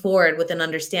going to move forward with an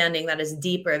understanding that is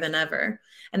deeper than ever.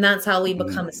 And that's how we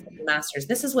become Mhm. ascended masters.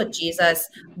 This is what Jesus,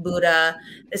 Buddha,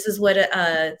 this is what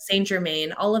Saint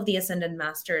Germain, all of the ascended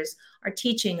masters are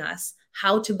teaching us,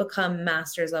 how to become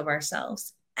masters of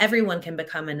ourselves. Everyone can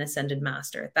become an ascended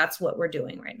master. That's what we're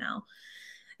doing right now.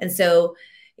 And so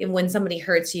when somebody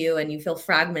hurts you and you feel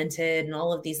fragmented and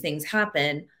all of these things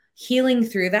happen, healing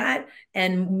through that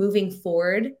and moving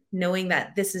forward, knowing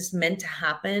that this is meant to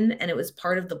happen and it was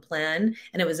part of the plan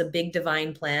and it was a big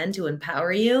divine plan to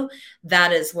empower you,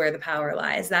 that is where the power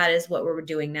lies. That is what we're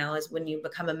doing now, is when you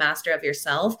become a master of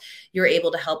yourself, you're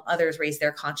able to help others raise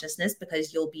their consciousness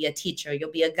because you'll be a teacher,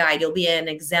 you'll be a guide, you'll be an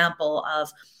example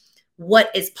of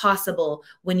what is possible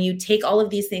when you take all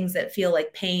of these things that feel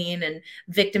like pain and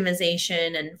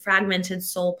victimization and fragmented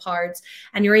soul parts,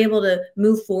 and you're able to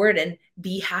move forward and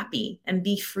be happy and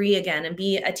be free again and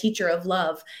be a teacher of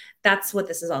love. That's what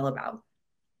this is all about.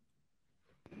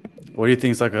 What do you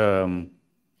think is like a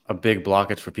big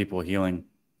blockage for people healing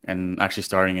and actually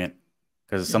starting it?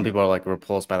 Because some Mhm. people are like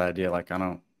repulsed by the idea, like I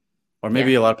don't, or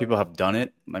maybe Yeah. a lot of people have done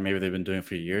it, like maybe they've been doing it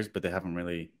for years, but they haven't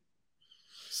really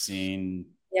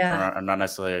seen or Yeah. are not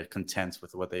necessarily content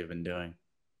with what they've been doing.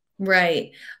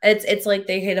 Right. It's like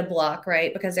they hit a block,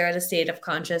 right? Because they're at a state of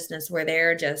consciousness where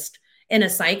they're just in a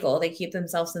cycle. They keep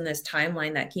themselves in this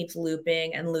timeline that keeps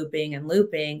looping and looping and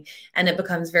looping, and it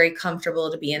becomes very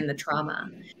comfortable to be in the trauma.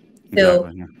 So,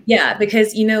 Exactly. Yeah. yeah,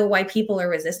 because why people are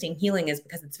resisting healing is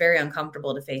because it's very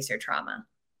uncomfortable to face your trauma.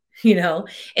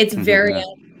 It's very Yeah.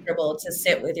 uncomfortable to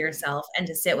sit with yourself and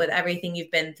to sit with everything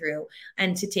you've been through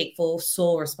and to take full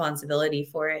soul responsibility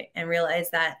for it and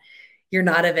realize that you're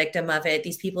not a victim of it.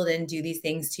 These people didn't do these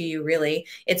things to you, really.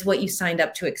 It's what you signed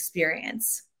up to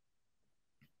experience.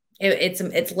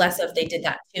 It's less of they did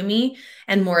that to me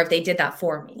and more of they did that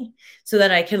for me so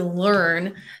that I can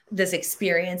learn this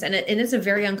experience. And it is a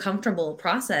very uncomfortable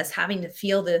process, having to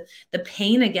feel the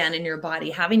pain again in your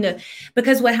body, having to,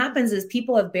 because what happens is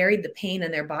people have buried the pain in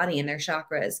their body, in their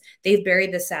chakras. They've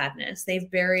buried the sadness,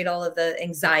 they've buried all of the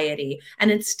anxiety,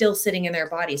 and it's still sitting in their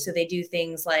body. So they do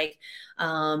things like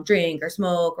drink or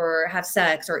smoke or have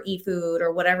sex or eat food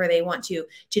or whatever they want to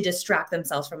distract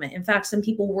themselves from it. In fact, some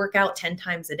people work out 10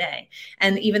 times a day.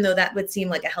 And even though that would seem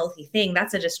like a healthy thing,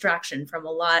 that's a distraction from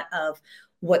a lot of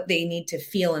what they need to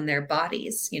feel in their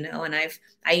bodies, and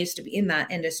I used to be in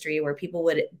that industry where people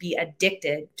would be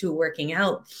addicted to working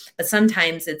out, but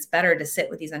sometimes it's better to sit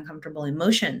with these uncomfortable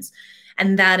emotions.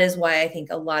 And that is why I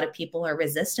think a lot of people are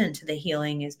resistant to the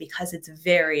healing, is because it's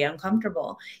very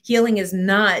uncomfortable. Healing is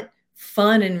not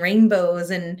fun and rainbows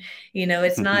and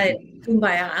it's not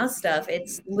kumbaya stuff.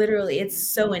 It's literally, it's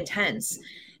so intense.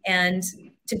 And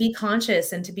to be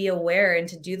conscious and to be aware and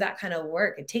to do that kind of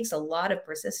work, it takes a lot of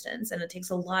persistence and it takes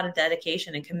a lot of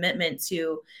dedication and commitment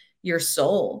to your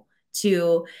soul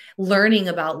to learning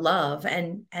about love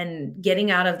and getting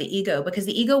out of the ego, because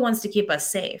the ego wants to keep us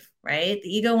safe, right?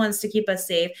 The ego wants to keep us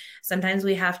safe. Sometimes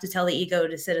we have to tell the ego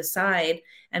to sit aside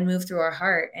and move through our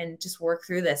heart and just work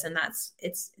through this. And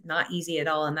it's not easy at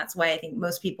all. And that's why I think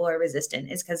most people are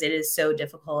resistant, is because it is so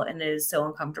difficult and it is so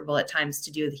uncomfortable at times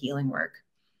to do the healing work.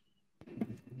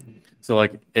 So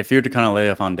like if you're to kind of lay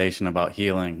a foundation about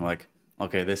healing, like,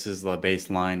 okay, this is the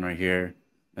baseline right here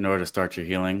in order to start your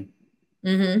healing.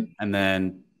 Mm-hmm. And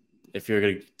then if you're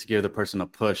going to give the person a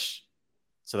push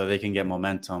so that they can get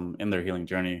momentum in their healing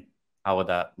journey, how would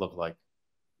that look like?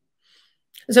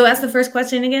 So ask the first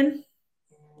question again.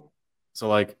 So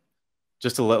like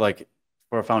just to let like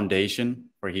for a foundation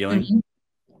for healing, Mm-hmm.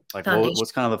 like Foundation.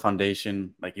 what's kind of the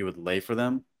foundation like you would lay for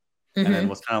them? And then Mm-hmm.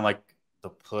 what's kind of like the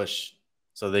push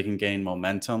so they can gain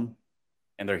momentum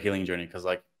in their healing journey? Because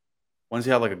like once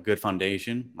you have like a good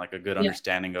foundation, like a good Yeah.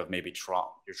 understanding of maybe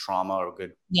your trauma or a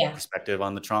good Yeah. perspective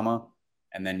on the trauma,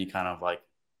 and then you kind of like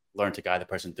learn to guide the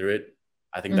person through it,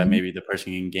 I think that Mm-hmm. maybe the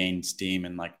person can gain steam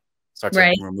and like start to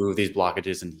Right. remove these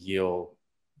blockages and heal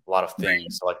a lot of Right.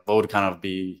 things. So like what would kind of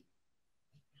be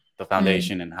the Mm.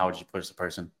 foundation and how would you push the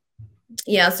person?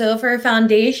 Yeah. So for a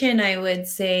foundation, I would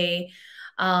say,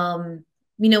 um,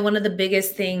 one of the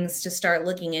biggest things to start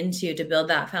looking into to build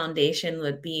that foundation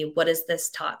would be, what has this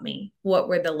taught me? What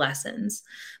were the lessons?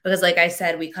 Because, like I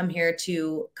said, we come here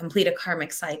to complete a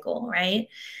karmic cycle, right?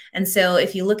 And so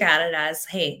if you look at it as,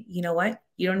 hey, you know what?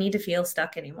 You don't need to feel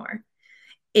stuck anymore.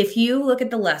 If you look at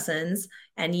the lessons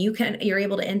and you're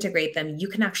able to integrate them, you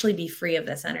can actually be free of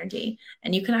this energy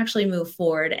and you can actually move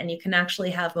forward and you can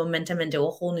actually have momentum into a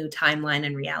whole new timeline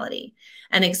and reality.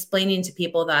 And explaining to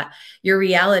people that your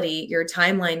reality, your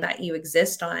timeline that you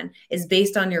exist on, is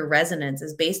based on your resonance,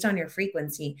 is based on your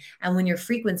frequency. And when your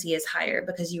frequency is higher,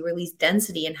 because you release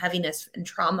density and heaviness and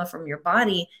trauma from your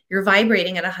body, you're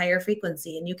vibrating at a higher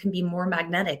frequency and you can be more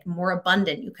magnetic, more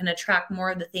abundant. You can attract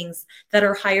more of the things that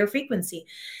are higher frequency,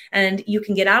 and you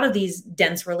can get out of these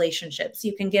dense relationships,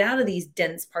 you can get out of these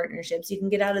dense partnerships, you can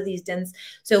get out of these dense.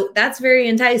 So that's very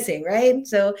enticing, right?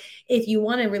 So if you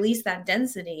want to release that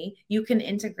density, you can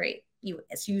integrate.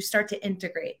 You start to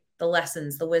integrate the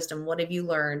lessons, the wisdom, what have you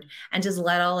learned, and just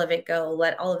let all of it go.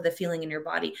 Let all of the feeling in your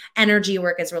body. Energy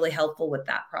work is really helpful with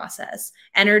that process.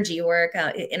 Energy work,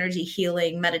 energy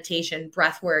healing, meditation,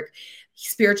 breath work,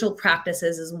 spiritual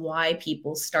practices is why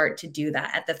people start to do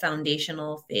that at the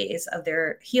foundational phase of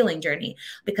their healing journey,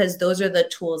 because those are the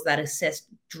tools that assist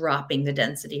dropping the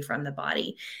density from the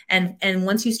body. And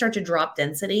once you start to drop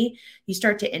density, you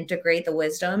start to integrate the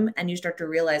wisdom and you start to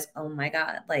realize, oh my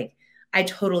God, like I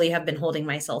totally have been holding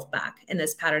myself back in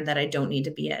this pattern that I don't need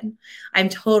to be in. I'm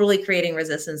totally creating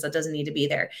resistance that doesn't need to be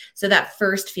there. So that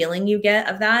first feeling you get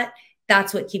of that,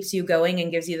 that's what keeps you going and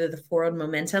gives you the forward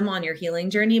momentum on your healing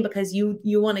journey, because you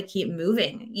want to keep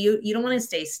moving. You don't want to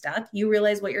stay stuck. You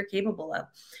realize what you're capable of.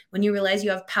 When you realize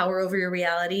you have power over your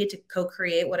reality to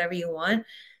co-create whatever you want,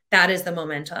 that is the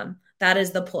momentum. That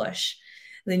is the push.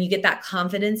 Then you get that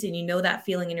confidence and you know that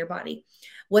feeling in your body.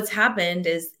 What's happened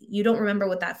is you don't remember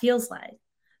what that feels like.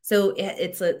 So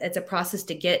it's a process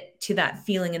to get to that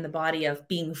feeling in the body of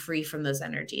being free from those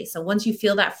energies. So once you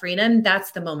feel that freedom,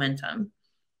 that's the momentum.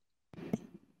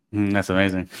 That's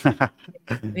amazing. Yeah,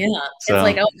 it's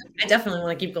like, So oh, I definitely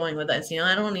want to keep going with this.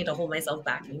 I don't need to hold myself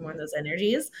back anymore in those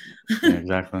energies. yeah,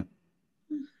 exactly.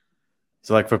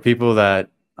 So like for people that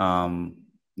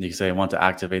you can say want to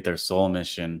activate their soul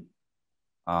mission,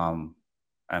 um,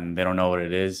 and they don't know what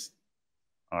it is,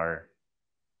 or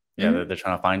yeah, Mhm. they're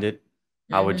trying to find it.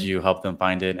 How would Mhm. you help them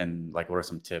find it, and like what are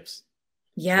some tips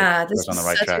to get Yeah, this us on the is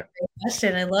right such a track? great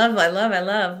question. I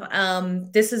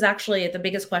love. This is actually the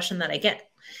biggest question that I get.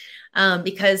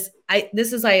 Because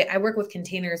I work with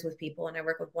containers with people and I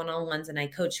work with one-on-ones and I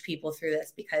coach people through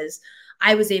this because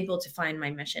I was able to find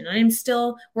my mission, and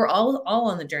we're all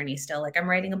on the journey still. Like I'm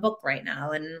writing a book right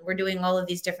now and we're doing all of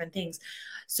these different things.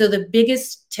 So the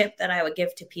biggest tip that I would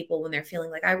give to people when they're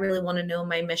feeling like, I really want to know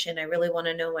my mission, I really want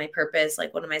to know my purpose,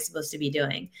 like what am I supposed to be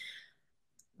doing?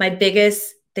 My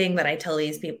biggest thing that I tell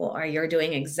these people are, you're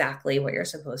doing exactly what you're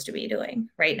supposed to be doing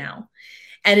right now,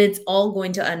 and it's all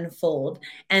going to unfold.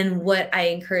 And what I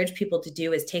encourage people to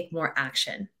do is take more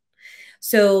action.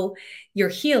 So you're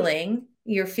healing,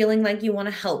 you're feeling like you want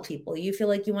to help people, you feel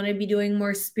like you want to be doing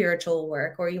more spiritual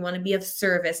work, or you want to be of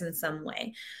service in some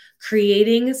way.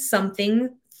 Creating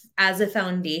something as a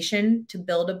foundation to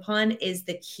build upon is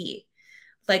the key.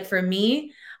 Like for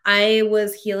me, I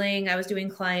was healing, I was doing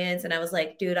clients, and I was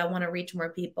like, dude, I want to reach more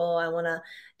people. I want to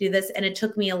do this. And it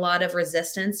took me a lot of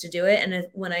resistance to do it. And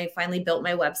when I finally built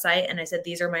my website and I said,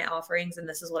 these are my offerings and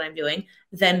this is what I'm doing,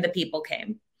 then the people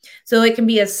came. So it can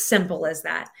be as simple as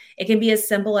that. It can be as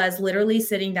simple as literally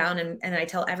sitting down and I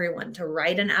tell everyone to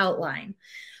write an outline.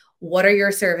 What are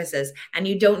your services? And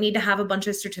you don't need to have a bunch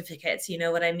of certificates. You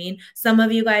know what I mean? Some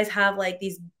of you guys have like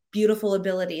these beautiful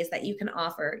abilities that you can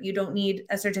offer. You don't need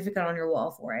a certificate on your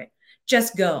wall for it.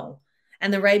 Just go.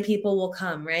 And the right people will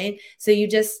come, right? So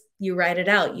you write it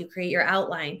out, you create your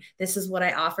outline. This is what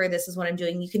I offer, this is what I'm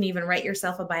doing. You can even write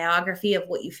yourself a biography of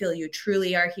what you feel you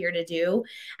truly are here to do,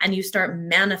 and you start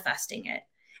manifesting it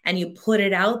and you put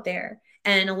it out there.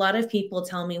 And a lot of people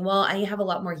tell me, well, I have a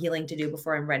lot more healing to do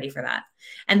before I'm ready for that.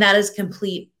 And that is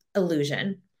complete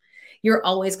illusion. You're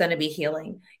always going to be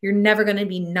healing. You're never going to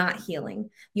be not healing.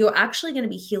 You're actually going to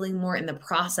be healing more in the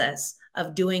process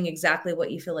of doing exactly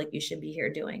what you feel like you should be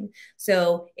here doing.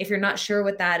 So if you're not sure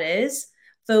what that is,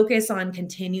 focus on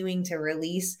continuing to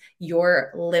release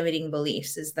your limiting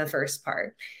beliefs is the first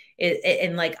part.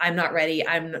 And like, I'm not ready.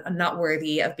 I'm not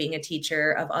worthy of being a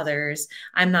teacher of others.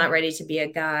 I'm not ready to be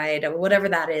a guide, or whatever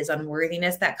that is,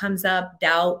 unworthiness that comes up,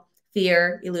 doubt,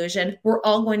 fear, illusion. We're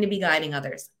all going to be guiding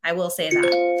others. I will say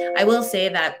that. I will say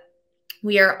that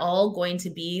we are all going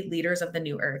to be leaders of the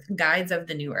new earth, guides of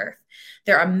the new earth.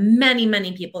 There are many,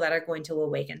 many people that are going to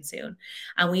awaken soon.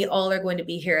 And we all are going to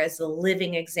be here as a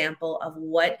living example of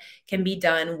what can be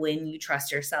done when you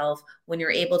trust yourself, when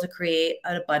you're able to create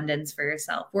an abundance for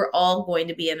yourself. We're all going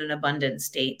to be in an abundant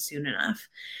state soon enough.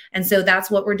 And so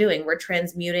that's what we're doing. We're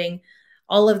transmuting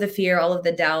all of the fear, all of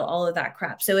the doubt, all of that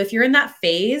crap. So if you're in that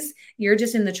phase, you're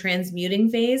just in the transmuting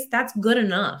phase, that's good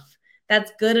enough.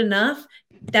 That's good enough.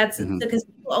 That's because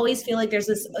people always feel like there's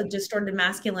this distorted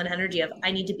masculine energy of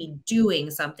I need to be doing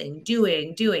something,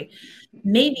 doing.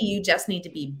 Maybe you just need to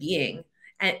be being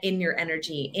in your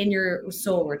energy, in your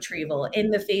soul retrieval,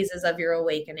 in the phases of your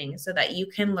awakening, so that you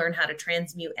can learn how to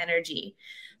transmute energy,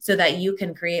 so that you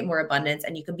can create more abundance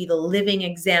and you can be the living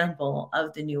example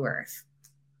of the new earth.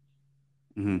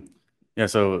 Mm-hmm. Yeah.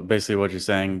 So basically, what you're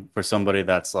saying for somebody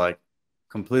that's like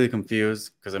completely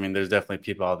confused, because I mean, there's definitely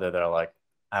people out there that are like,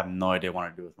 I have no idea what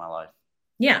to do with my life.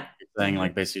 Yeah. You're saying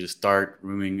like basically just start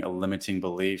removing limiting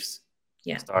beliefs,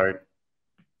 Yeah. start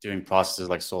doing processes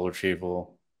like soul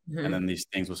retrieval, and then these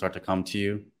things will start to come to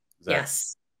you. Is that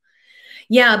Yes.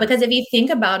 Yeah, because if you think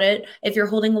about it, if you're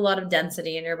holding a lot of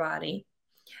density in your body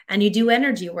and you do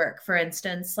energy work, for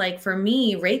instance, like for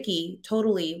me, Reiki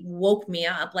totally woke me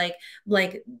up. Like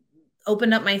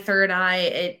opened up my third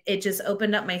eye. It just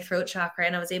opened up my throat chakra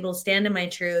and I was able to stand in my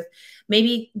truth,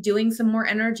 maybe doing some more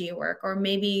energy work, or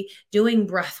maybe doing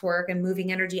breath work and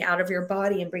moving energy out of your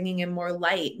body and bringing in more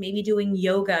light, maybe doing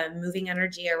yoga and moving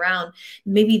energy around.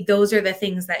 Maybe those are the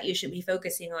things that you should be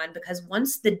focusing on, because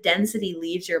once the density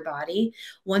leaves your body,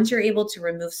 once you're able to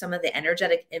remove some of the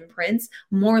energetic imprints,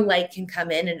 more light can come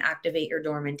in and activate your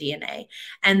dormant DNA.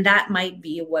 And that might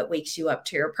be what wakes you up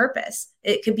to your purpose.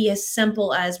 It could be as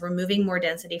simple as removing more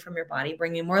density from your body,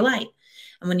 bringing more light.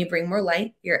 And when you bring more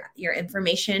light, your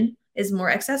information is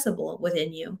more accessible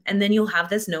within you. And then you'll have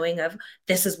this knowing of,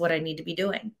 this is what I need to be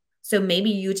doing. So maybe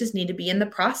you just need to be in the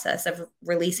process of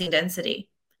releasing density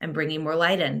and bringing more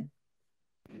light in.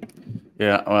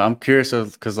 Yeah, well, I'm curious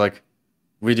of because like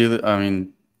we do. I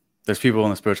mean, there's people in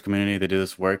the spiritual community that do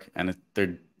this work, and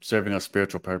they're serving a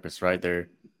spiritual purpose, right? They're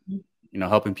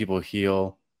helping people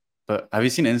heal. But have you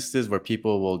seen instances where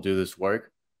people will do this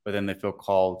work, but then they feel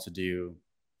called to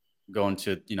go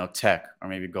into tech, or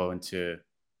maybe go into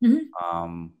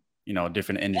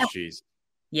different industries?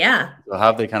 Yeah. So how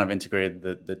have they kind of integrated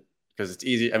the because it's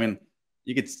easy. I mean,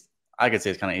 you could I could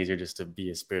say it's kind of easier just to be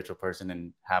a spiritual person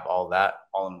and have all that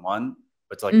all in one,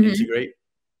 but to like integrate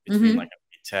between like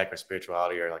tech or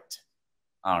spirituality, or like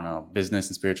I don't know, business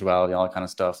and spirituality, all that kind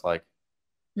of stuff. Like,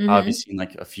 how have you seen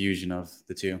like a fusion of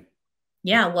the two?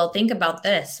 Yeah, well, think about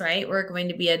this, right? We're going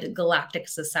to be a galactic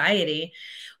society.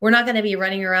 We're not going to be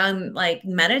running around like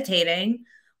meditating.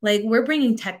 Like, we're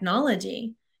bringing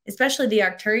technology, especially the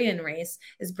Arcturian race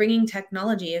is bringing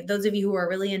technology. If those of you who are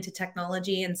really into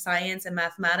technology and science and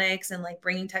mathematics and like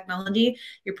bringing technology,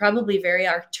 you're probably very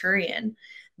Arcturian,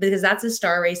 because that's a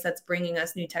star race that's bringing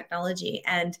us new technology.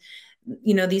 And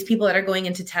these people that are going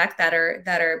into tech that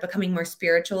are becoming more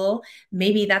spiritual,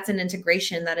 maybe that's an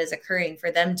integration that is occurring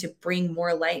for them to bring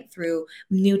more light through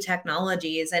new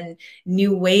technologies and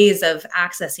new ways of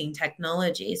accessing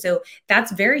technology. So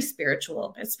that's very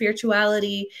spiritual. But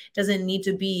spirituality doesn't need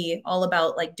to be all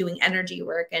about like doing energy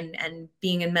work and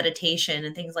being in meditation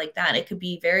and things like that. It could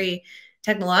be very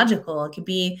technological. It could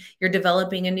be you're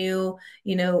developing a new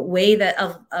way that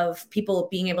of people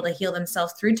being able to heal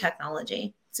themselves through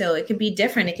technology. So it could be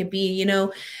different. It could be,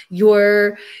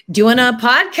 you're doing a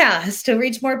podcast to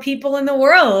reach more people in the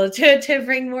world, to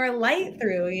bring more light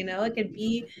through, it could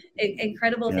be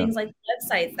incredible Yeah. things like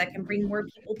websites that can bring more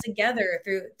people together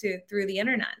through the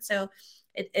internet. So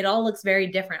it all looks very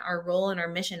different. Our role and our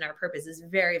mission, our purpose is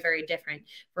very, very different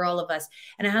for all of us.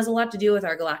 And it has a lot to do with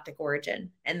our galactic origin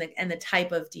and the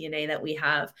type of DNA that we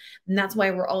have. And that's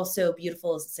why we're all so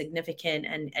beautiful, significant,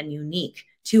 and unique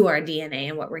to our DNA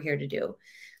and what we're here to do.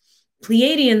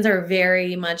 Pleiadians are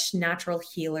very much natural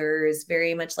healers,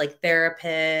 very much like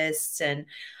therapists, and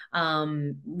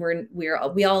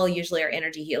we all usually are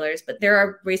energy healers. But there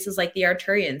are races like the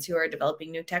Arturians who are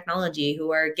developing new technology,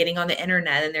 who are getting on the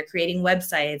internet, and they're creating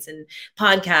websites and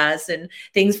podcasts and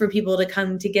things for people to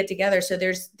come to get together. So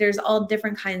there's all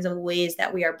different kinds of ways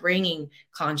that we are bringing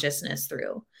consciousness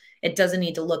through. It doesn't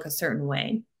need to look a certain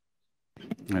way.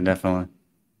 Definitely.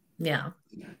 Yeah.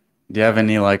 Do you have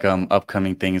any like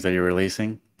upcoming things that you're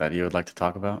releasing that you would like to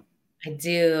talk about? I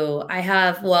do. I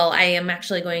am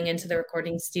actually going into the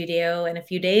recording studio in a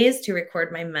few days to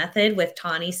record my method with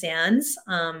Tawny Sands.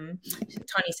 Tawny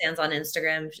Sands on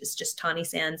Instagram. It's just Tawny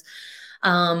Sands.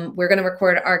 We're going to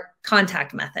record our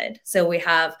contact method. So we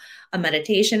have a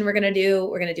meditation we're going to do.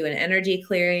 We're going to do an energy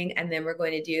clearing, and then we're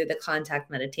going to do the contact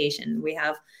meditation. We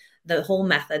have the whole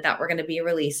method that we're going to be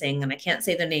releasing, and I can't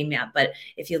say the name yet, but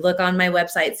if you look on my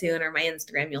website soon or my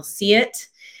Instagram, you'll see it.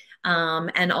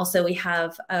 And also we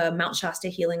have a Mount Shasta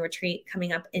healing retreat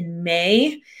coming up in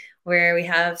May, where we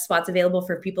have spots available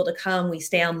for people to come. We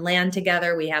stay on land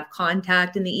together. We have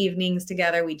contact in the evenings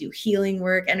together. We do healing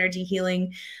work, energy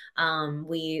healing.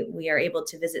 We are able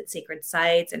to visit sacred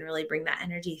sites and really bring that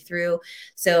energy through.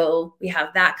 So we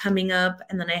have that coming up.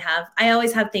 And then I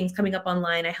always have things coming up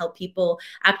online. I help people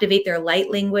activate their light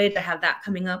language. I have that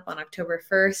coming up on October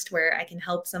 1st, where I can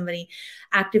help somebody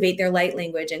activate their light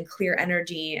language and clear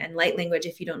energy. And light language,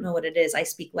 if you don't know what it is, I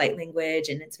speak light language,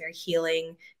 and it's very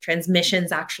healing.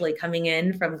 Transmissions actually coming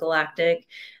in from galactic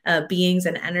beings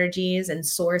and energies and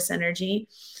source energy.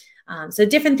 So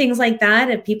different things like that.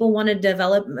 If people want to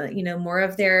develop, more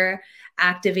of their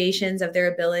activations of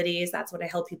their abilities, that's what I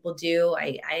help people do.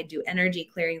 I do energy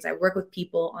clearings. I work with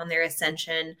people on their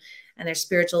ascension and their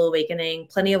spiritual awakening.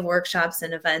 Plenty of workshops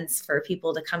and events for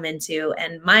people to come into.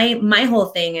 And my whole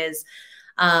thing is,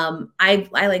 I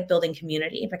like building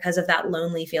community because of that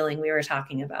lonely feeling we were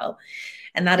talking about.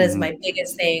 And that is my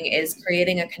biggest thing, is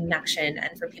creating a connection,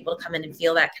 and for people to come in and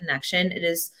feel that connection.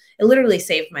 It literally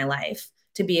saved my life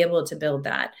to be able to build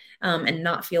that, and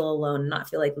not feel alone, not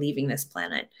feel like leaving this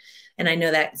planet. And I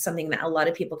know that's something that a lot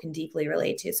of people can deeply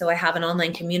relate to. So I have an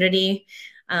online community.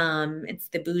 It's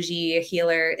the Bougie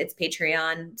Healer. It's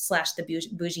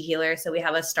Patreon/the Bougie Healer. So we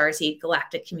have a Starseed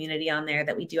Galactic community on there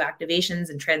that we do activations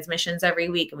and transmissions every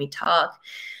week, and we talk.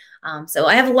 So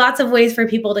I have lots of ways for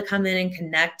people to come in and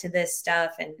connect to this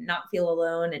stuff and not feel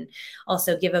alone, and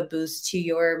also give a boost to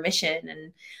your mission.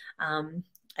 And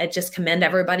I just commend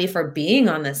everybody for being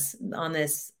on this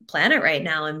planet right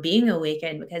now and being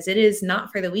awakened, because it is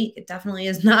not for the weak. It definitely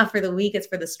is not for the weak. It's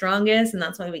for the strongest. And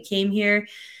that's why we came here.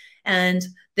 And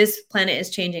this planet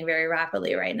is changing very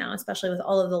rapidly right now, especially with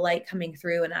all of the light coming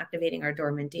through and activating our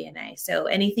dormant DNA. So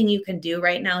anything you can do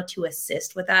right now to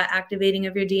assist with that activating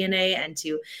of your DNA and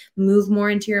to move more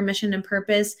into your mission and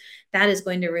purpose, that is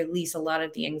going to release a lot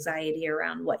of the anxiety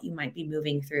around what you might be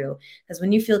moving through. Because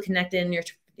when you feel connected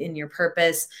in your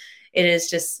purpose, it is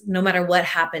just, no matter what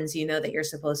happens, you know that you're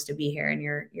supposed to be here, and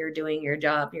you're doing your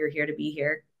job. You're here to be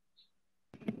here.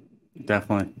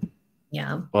 Definitely.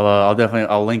 Yeah. Well,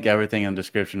 I'll link everything in the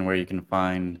description where you can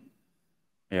find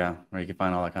all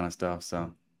that kind of stuff.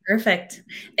 So perfect.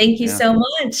 Thank you so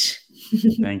much.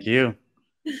 Thank you.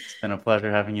 It's been a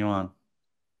pleasure having you on.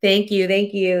 Thank you.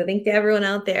 Thank you. Thank you to everyone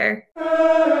out there.